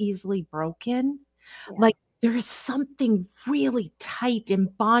not easily broken. Yeah. Like there is something really tight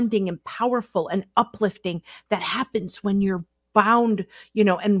and bonding and powerful and uplifting that happens when you're bound,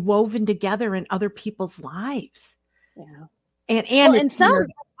 and woven together in other people's lives. Yeah. And some,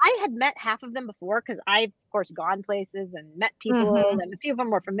 I had met half of them before, because I've of course gone places and met people, and a few of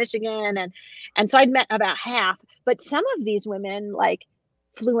them were from Michigan, and so I'd met about half. But some of these women like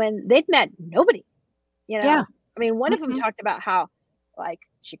flew in, they'd met nobody. One of them talked about how like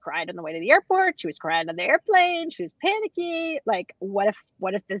she cried on the way to the airport, she was crying on the airplane, she was panicky, like what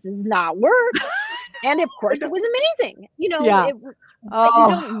if this is not work? And of course it was amazing. You don't know.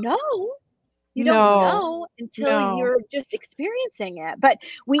 You don't know until you're just experiencing it. But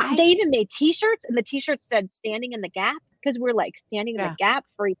they even made t-shirts, and the t-shirts said standing in the gap, because we're like standing in the gap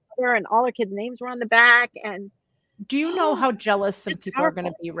for each other, and all our kids' names were on the back. And do you know how jealous some people are going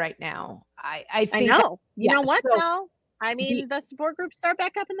to be right now? I think I know. You know what though? The support groups start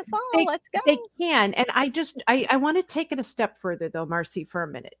back up in the fall. Let's go. They can. And I want to take it a step further though, Marcy, for a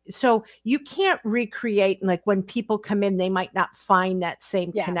minute. So you can't recreate, like when people come in, they might not find that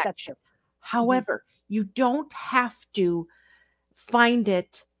same connection. However, you don't have to find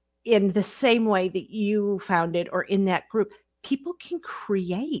it in the same way that you found it or in that group. People can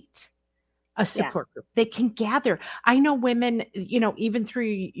create a support group. They can gather. I know women, even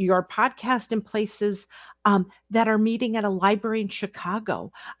through your podcast and places that are meeting at a library in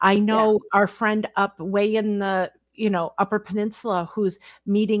Chicago. I know our friend up way in the Upper Peninsula who's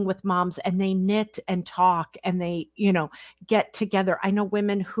meeting with moms, and they knit and talk, and they, get together. I know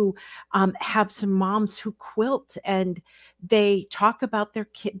women who have some moms who quilt, and they talk about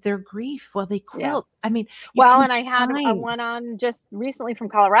their grief while they quilt. Yeah. And I had one on just recently from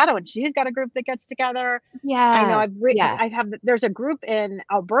Colorado, and she's got a group that gets together. Yeah. I know there's a group in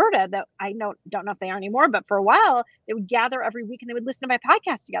Alberta that I don't know if they are anymore, but for a while they would gather every week and they would listen to my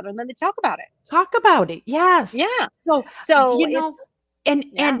podcast together, and then they talk about it. Yes. Yeah. So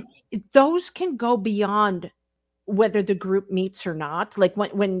and those can go beyond whether the group meets or not, like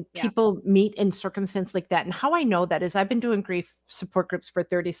when people meet in circumstance like that. And how I know that is I've been doing grief support groups for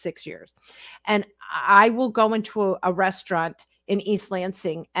 36 years. And I will go into a restaurant in East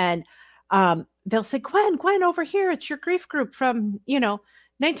Lansing and they'll say, Gwen, over here, it's your grief group from,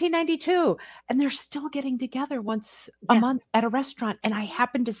 1992. And they're still getting together once a month at a restaurant. And I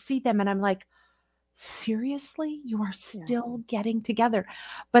happen to see them and I'm like, seriously, you are still getting together.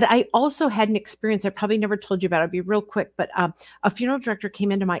 But I also had an experience I probably never told you about. I'll be real quick. But a funeral director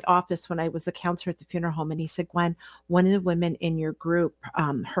came into my office when I was a counselor at the funeral home. And he said, Gwen, one of the women in your group,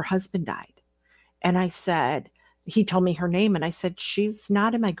 her husband died. And I said, he told me her name. And I said, she's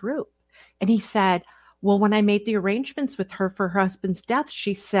not in my group. And he said, well, when I made the arrangements with her for her husband's death,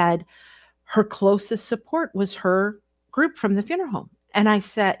 she said her closest support was her group from the funeral home. And I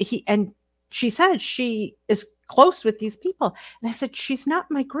said, she said she is close with these people. And I said, she's not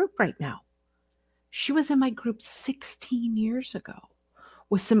in my group right now. She was in my group 16 years ago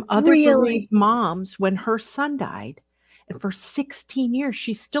with some other bereaved moms when her son died. And for 16 years,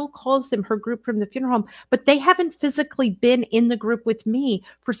 she still calls them her group from the funeral home, but they haven't physically been in the group with me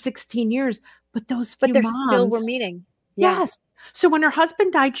for 16 years. But those few moms still were meeting. Yes. So when her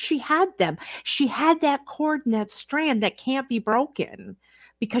husband died, she had them. She had that cord and that strand that can't be broken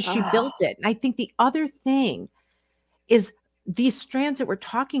because she built it. And I think the other thing is these strands that we're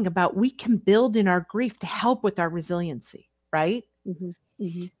talking about, we can build in our grief to help with our resiliency, right? Mm-hmm.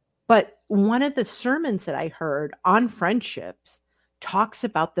 Mm-hmm. But one of the sermons that I heard on friendships talks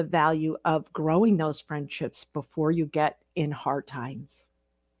about the value of growing those friendships before you get in hard times.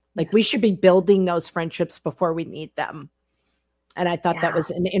 Like we should be building those friendships before we need them. And I thought that was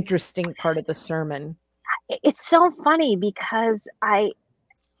an interesting part of the sermon. It's so funny because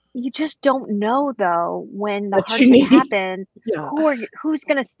you just don't know though when the hardship happens, who's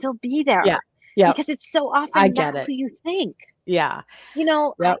going to still be there. Yeah. Yeah. Because it's so often not who you think. Yeah.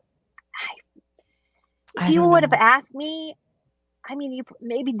 If you would have asked me, I mean, you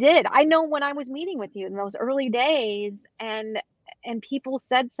maybe did. I know when I was meeting with you in those early days and people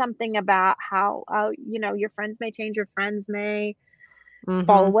said something about how, your friends may change, your friends may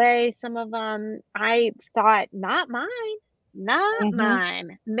fall away. Some of them, I thought, not mine.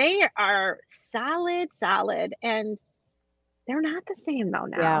 They are solid. And they're not the same though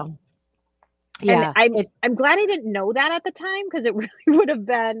now. Yeah. And I'm glad I didn't know that at the time because it really would have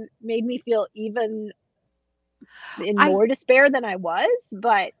made me feel even in more despair than I was.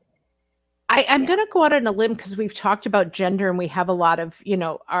 But I'm going to go out on a limb because we've talked about gender and we have a lot of,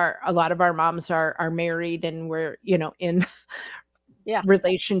 a lot of our moms are married and we're, in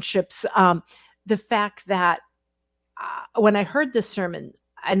relationships. The fact that when I heard this sermon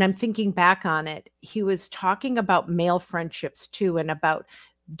and I'm thinking back on it, he was talking about male friendships too, and about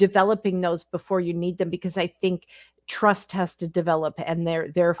developing those before you need them, because I think trust has to develop and they're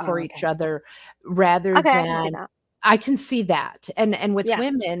there for each other rather than I can see that. And with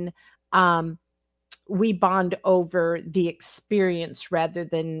women, we bond over the experience rather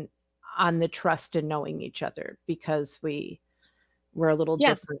than on the trust and knowing each other because we're a little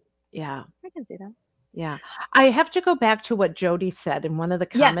different. Yeah. I can see that. Yeah. I have to go back to what Jody said in one of the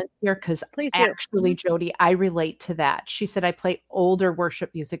comments here, because actually, Jody, I relate to that. She said, I play older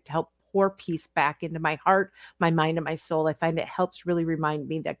worship music to help pour peace back into my heart, my mind, and my soul. I find it helps really remind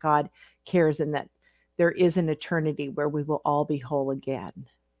me that God cares and that there is an eternity where we will all be whole again,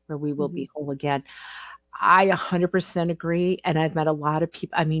 be whole again. I 100% agree. And I've met a lot of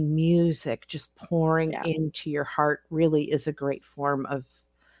people. I mean, music just pouring into your heart really is a great form of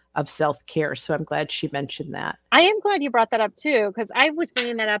self-care. So I'm glad she mentioned that. I am glad you brought that up too, because I was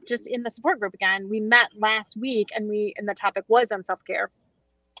bringing that up just in the support group again. We met last week and the topic was on self-care.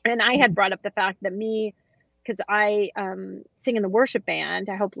 And I had brought up the fact that because I sing in the worship band,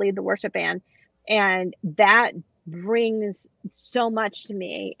 I help lead the worship band. And that brings so much to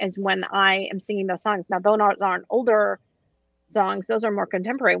me as when I am singing those songs. Now, those aren't older songs. Those are more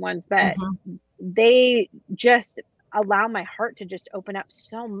contemporary ones, but they just allow my heart to just open up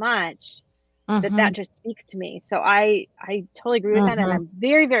so much that just speaks to me. So I totally agree with that. And I'm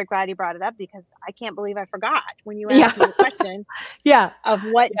very, very glad you brought it up because I can't believe I forgot when you asked me the question of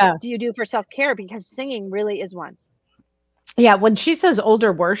what do you do for self-care, because singing really is one. Yeah. When she says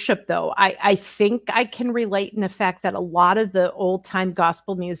older worship, though, I think I can relate in the fact that a lot of the old time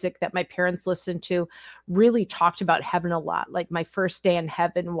gospel music that my parents listened to really talked about heaven a lot. Like my first day in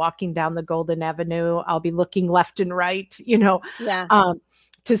heaven, walking down the Golden Avenue, I'll be looking left and right,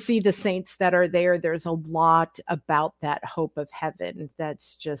 to see the saints that are there. There's a lot about that hope of heaven.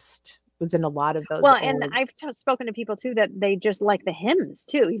 That's just was in a lot of those. Well, and I've spoken to people too that they just like the hymns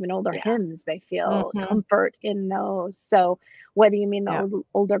too, even older hymns. They feel comfort in those. So whether you mean the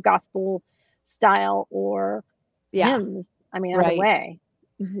older gospel style or hymns, I mean, either way,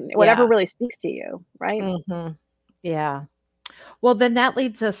 whatever really speaks to you, right? Yeah. Well, then that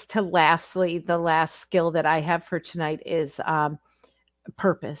leads us to lastly, the last skill that I have for tonight is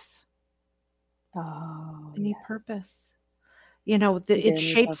purpose. Oh, I need purpose. You know, it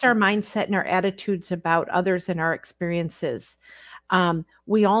shapes our mindset and our attitudes about others and our experiences.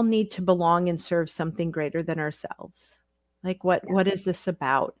 We all need to belong and serve something greater than ourselves. Like what is this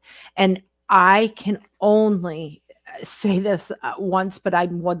about? And I can only say this once, but I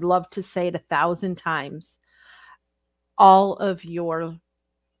would love to say it 1,000 times. All of your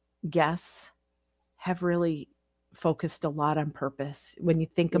guests have really focused a lot on purpose. When you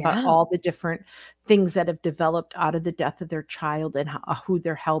think about all the different things that have developed out of the death of their child and who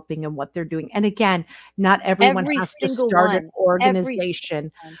they're helping and what they're doing. And again, not everyone has to start an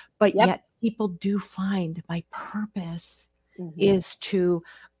organization, but yet people do find my purpose is to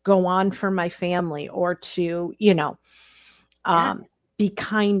go on for my family or to, be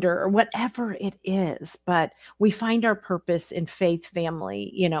kinder or whatever it is. But we find our purpose in faith,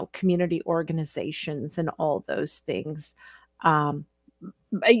 family, community organizations and all those things.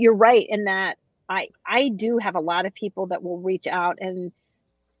 You're right in that I do have a lot of people that will reach out and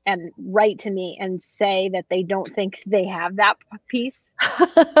write to me and say that they don't think they have that piece.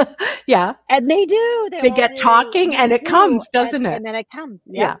 Yeah. And they do. They get talking and it comes, doesn't it? And then it comes.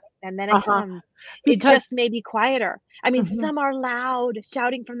 Yeah. And then it comes. Because it just may be quieter. I mean, some are loud,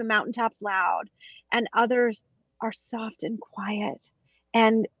 shouting from the mountaintops loud, and others are soft and quiet.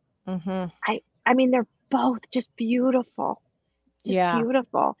 And I mean, they're both just beautiful. Just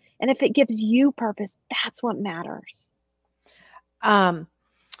beautiful. And if it gives you purpose, that's what matters. I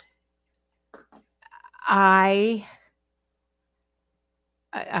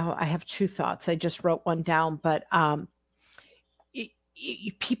have two thoughts. I just wrote one down, but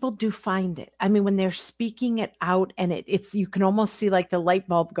people do find it. I mean, when they're speaking it out and it's, you can almost see like the light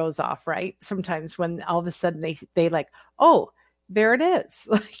bulb goes off, right? Sometimes when all of a sudden they like, oh, there it is.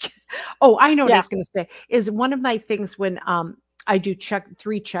 Like, oh, I know what I was going to say is one of my things when, I do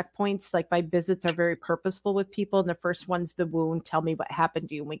 3 checkpoints. Like my visits are very purposeful with people. And the first one's the wound. Tell me what happened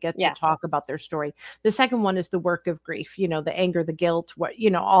to you. And we get to talk about their story. The second one is the work of grief, the anger, the guilt,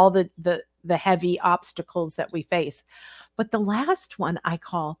 all the heavy obstacles that we face. But the last one I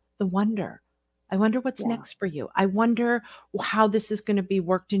call the wonder. I wonder what's next for you. I wonder how this is going to be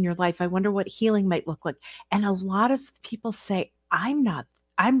worked in your life. I wonder what healing might look like. And a lot of people say, I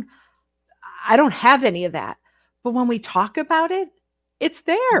don't have any of that. But when we talk about it, it's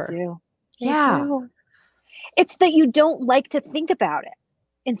there. They do. It's that you don't like to think about it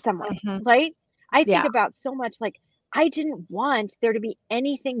in some way, right? I think about so much like I didn't want there to be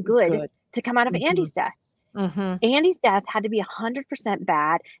anything good to come out of Andy's death. Andy's death had to be 100%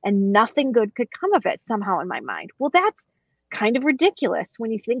 bad and nothing good could come of it somehow in my mind. Well, that's kind of ridiculous when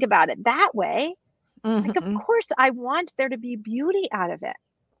you think about it that way. Like, of course, I want there to be beauty out of it.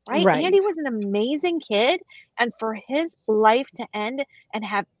 Right? Andy was an amazing kid, and for his life to end and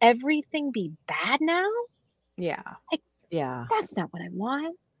have everything be bad now, that's not what I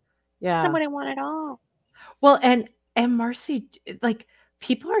want. That's not what I want at all. Well, and Marcy, like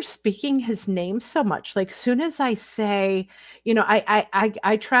people are speaking his name so much. Like soon as I say,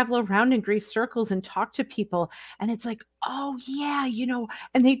 I travel around in grief circles and talk to people, and it's like, oh yeah,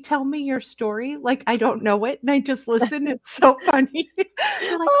 and they tell me your story like I don't know it, and I just listen. It's so funny.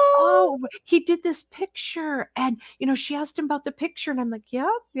 They're like, oh, he did this picture, and she asked him about the picture, and I'm like,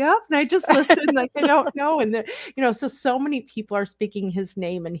 yep, and I just listen like I don't know, and so many people are speaking his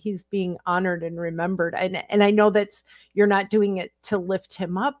name, and he's being honored and remembered, and I know that's you're not doing it to lift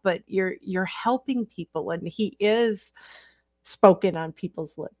him up, but you're helping people, and he is spoken on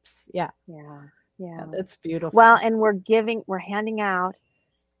people's lips. Yeah, that's beautiful. Well, and we're handing out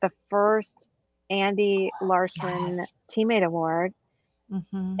the first Andy Larson Teammate Award.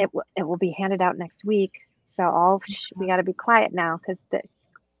 It will be handed out next week. So we got to be quiet now because the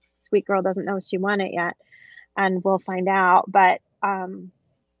sweet girl doesn't know she won it yet, and we'll find out. But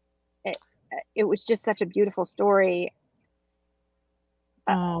it was just such a beautiful story.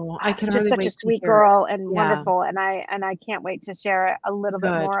 Oh, I can just really such a sweet girl and wonderful, and I can't wait to share a little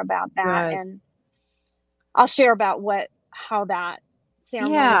bit more about that, and I'll share about how that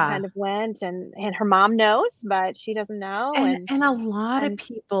ceremony kind of went, and her mom knows, but she doesn't know, and a lot of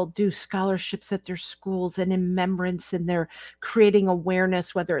people do scholarships at their schools and in remembrance, and they're creating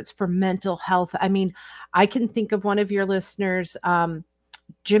awareness, whether it's for mental health. I mean, I can think of one of your listeners,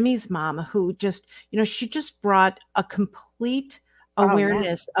 Jimmy's mom, who just, she just brought a complete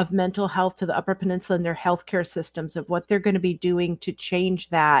awareness of mental health to the Upper Peninsula and their healthcare systems, of what they're going to be doing to change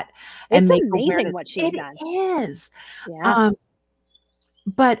that. It's and make amazing awareness. what she's done. It is. Yeah.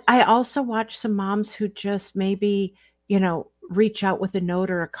 But I also watch some moms who just maybe, reach out with a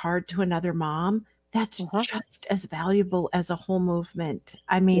note or a card to another mom. That's just as valuable as a whole movement.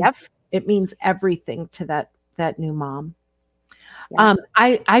 I mean, it means everything to that new mom. Yes.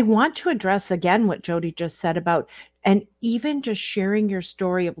 I want to address again what Jody just said about, and even just sharing your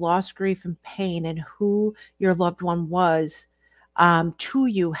story of loss, grief, and pain, and who your loved one was to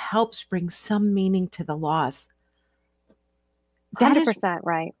you, helps bring some meaning to the loss. 100%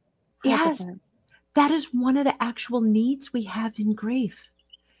 right. 100%. Yes, that is one of the actual needs we have in grief,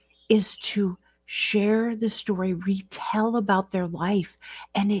 is to share the story, retell about their life.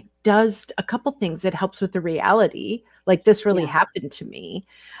 And it does a couple things. It helps with the reality, like this really happened to me.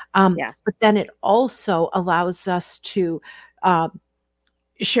 But then it also allows us to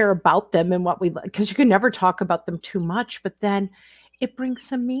share about them and what we like, because you can never talk about them too much, but then it brings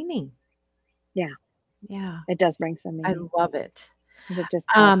some meaning. Yeah, it does bring some meaning. I love it. It just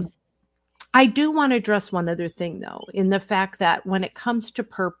helps. I do want to address one other thing, though, in the fact that when it comes to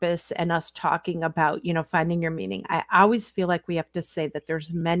purpose and us talking about, finding your meaning, I always feel like we have to say that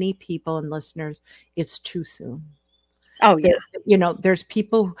there's many people and listeners, it's too soon. Oh, yeah. There's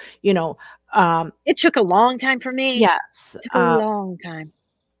people, it took a long time for me. Yes. It took a long time.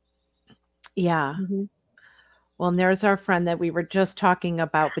 Yeah. Mm-hmm. Well, and there's our friend that we were just talking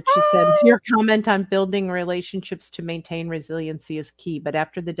about, but she said, your comment on building relationships to maintain resiliency is key. But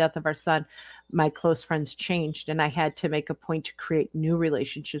after the death of our son, my close friends changed, and I had to make a point to create new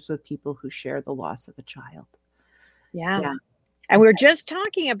relationships with people who share the loss of a child. Yeah. And we're just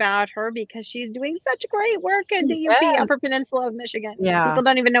talking about her because she's doing such great work in the UP, Upper Peninsula of Michigan. Yeah. People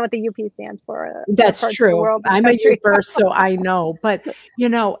don't even know what the UP stands for. That's true. I'm a Uper, so I know. But,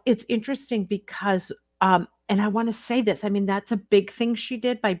 it's interesting because and I want to say this. I mean, that's a big thing she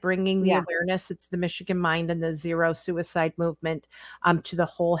did by bringing the awareness. It's the Michigan Mind and the Zero Suicide movement to the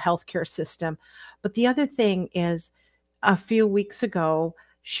whole healthcare system. But the other thing is, a few weeks ago,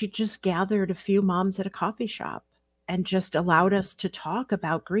 she just gathered a few moms at a coffee shop and just allowed us to talk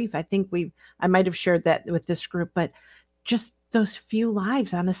about grief. I think I might have shared that with this group, but just those few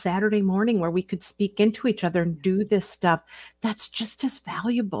lives on a Saturday morning where we could speak into each other and do this stuff, that's just as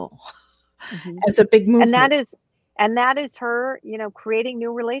valuable. As a big movement. And that is her, creating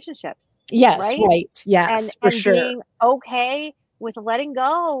new relationships. Yes, right. Yes, and being okay with letting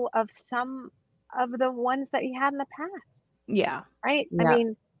go of some of the ones that you had in the past. Yeah. Right.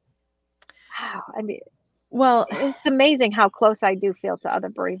 Yeah. Well, it's amazing how close I do feel to other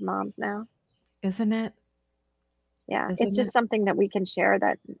bereaved moms now. Isn't it? Yeah. It's just something that we can share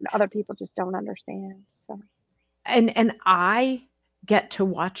that other people just don't understand. So. And I get to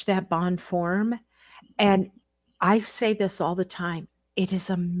watch that bond form. And I say this all the time. It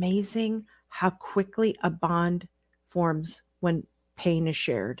is amazing how quickly a bond forms when pain is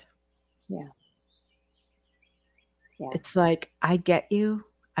shared. Yeah. It's like, I get you.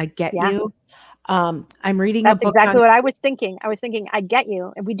 I get you. I'm reading That's a book. That's exactly what I was thinking. I was thinking, I get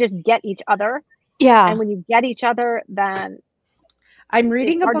you. And we just get each other. Yeah. And when you get each other, then I'm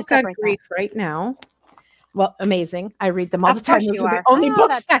reading a book on grief right now. Well, amazing. I read them all the time. Those are the only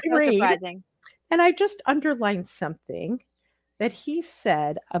books I read. Surprising. And I just underlined something that he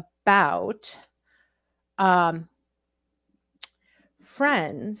said about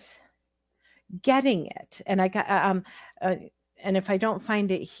friends getting it. And I got and if I don't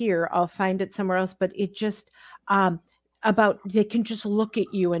find it here, I'll find it somewhere else. But it just about they can just look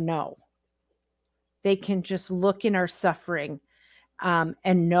at you and know. They can just look in our suffering and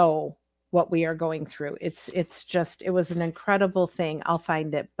know what we are going through. It was an incredible thing. I'll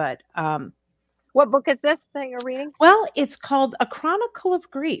find it, but what book is this that you're reading? Well, it's called A Chronicle of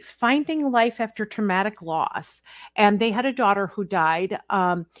Grief, Finding Life After Traumatic Loss. And they had a daughter who died.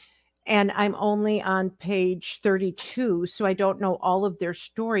 And I'm only on page 32, so I don't know all of their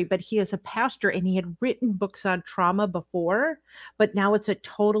story, but he is a pastor and he had written books on trauma before, but now it's a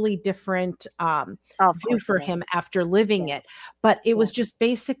totally different view for him after living it. But it was just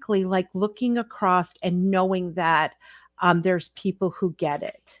basically like looking across and knowing that there's people who get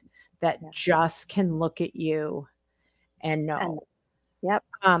it, that just can look at you and know. Yep.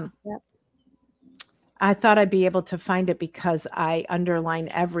 I thought I'd be able to find it because I underline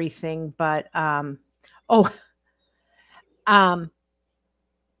everything, but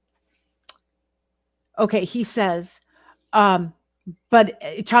okay, he says, But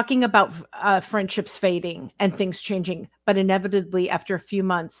talking about friendships fading and things changing, but inevitably after a few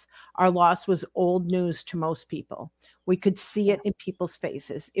months, our loss was old news to most people. We could see it in people's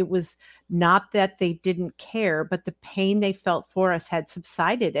faces. It was not that they didn't care, but the pain they felt for us had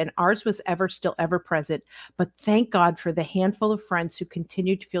subsided, and ours was still ever present. But thank God for the handful of friends who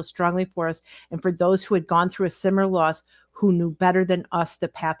continued to feel strongly for us, and for those who had gone through a similar loss, who knew better than us the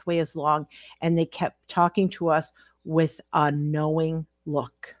pathway is long, and they kept talking to us with a knowing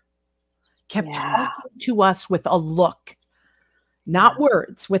look. Kept talking to us with a look. Not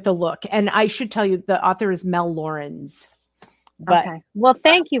words, with a look. And I should tell you, the author is Mel Lawrence. But, okay. Well,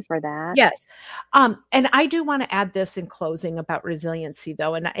 thank you for that. Yes. And I do want to add this in closing about resiliency,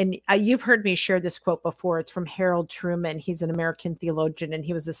 though. And you've heard me share this quote before. It's from Harold Truman. He's an American theologian, and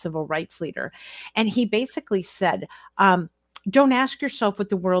he was a civil rights leader. And he basically said, don't ask yourself what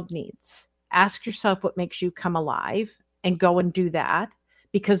the world needs. Ask yourself what makes you come alive, and go and do that,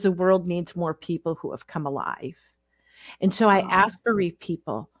 because the world needs more people who have come alive. And so I ask bereaved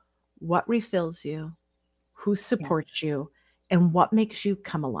people, what refills you, who supports you, and what makes you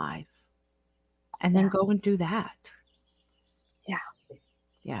come alive? And then go and do that. Yeah.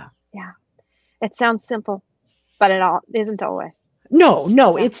 Yeah. Yeah. It sounds simple, but it all isn't always.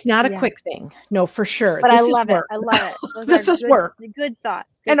 No, it's not a quick thing. No, for sure. But I love it. I love it. Those this is work. Good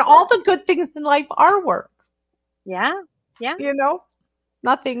thoughts. All the good things in life are work. Yeah. Yeah.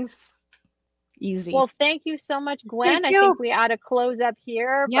 Nothing's easy. Well, thank you so much, Gwen. I think we ought to close up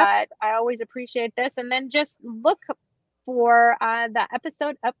here, but I always appreciate this. And then just look for the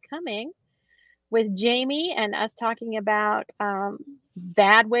episode upcoming with Jamie and us talking about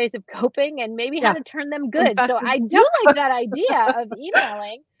bad ways of coping and maybe how to turn them good. So I do like that idea of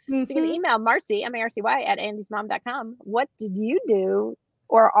emailing. So you can email Marcy, Marcy, at andysmom.com. What did you do,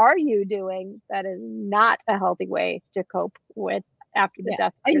 or are you doing, that is not a healthy way to cope with after the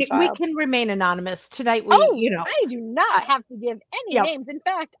death of your child? We can remain anonymous tonight. I do not have to give any names. In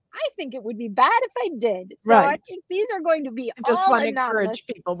fact, I think it would be bad if I did. So I think these are going to be just want to encourage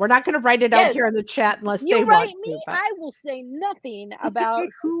people. We're not going to write it out here in the chat unless they write want me. to. But I will say nothing about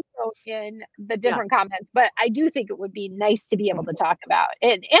who wrote in the different comments, but I do think it would be nice to be able to talk about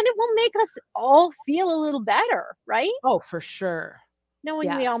it, and it will make us all feel a little better, right? Oh, for sure.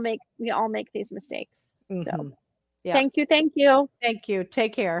 Knowing we all make these mistakes. So. Yeah. Thank you. Thank you. Thank you.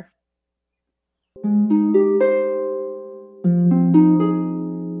 Take care.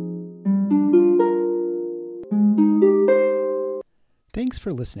 Thanks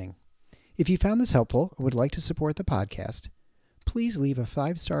for listening. If you found this helpful and would like to support the podcast, please leave a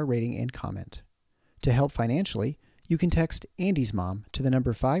 5-star rating and comment. To help financially, you can text Andy's Mom to the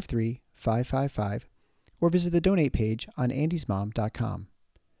number 53555 or visit the donate page on andysmom.com.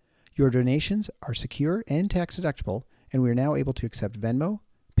 Your donations are secure and tax deductible, and we are now able to accept Venmo,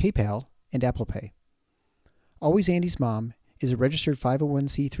 PayPal, and Apple Pay. Always Andy's Mom is a registered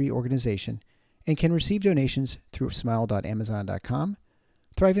 501c3 organization and can receive donations through smile.amazon.com,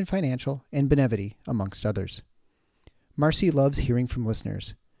 Thrivent Financial, and Benevity, amongst others. Marcy loves hearing from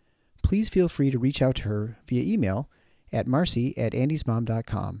listeners. Please feel free to reach out to her via email at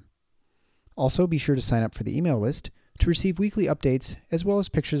marcy@andysmom.com. Also, be sure to sign up for the email list to receive weekly updates as well as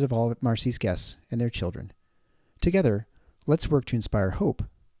pictures of all of Marcy's guests and their children. Together, let's work to inspire hope,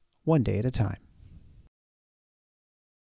 one day at a time.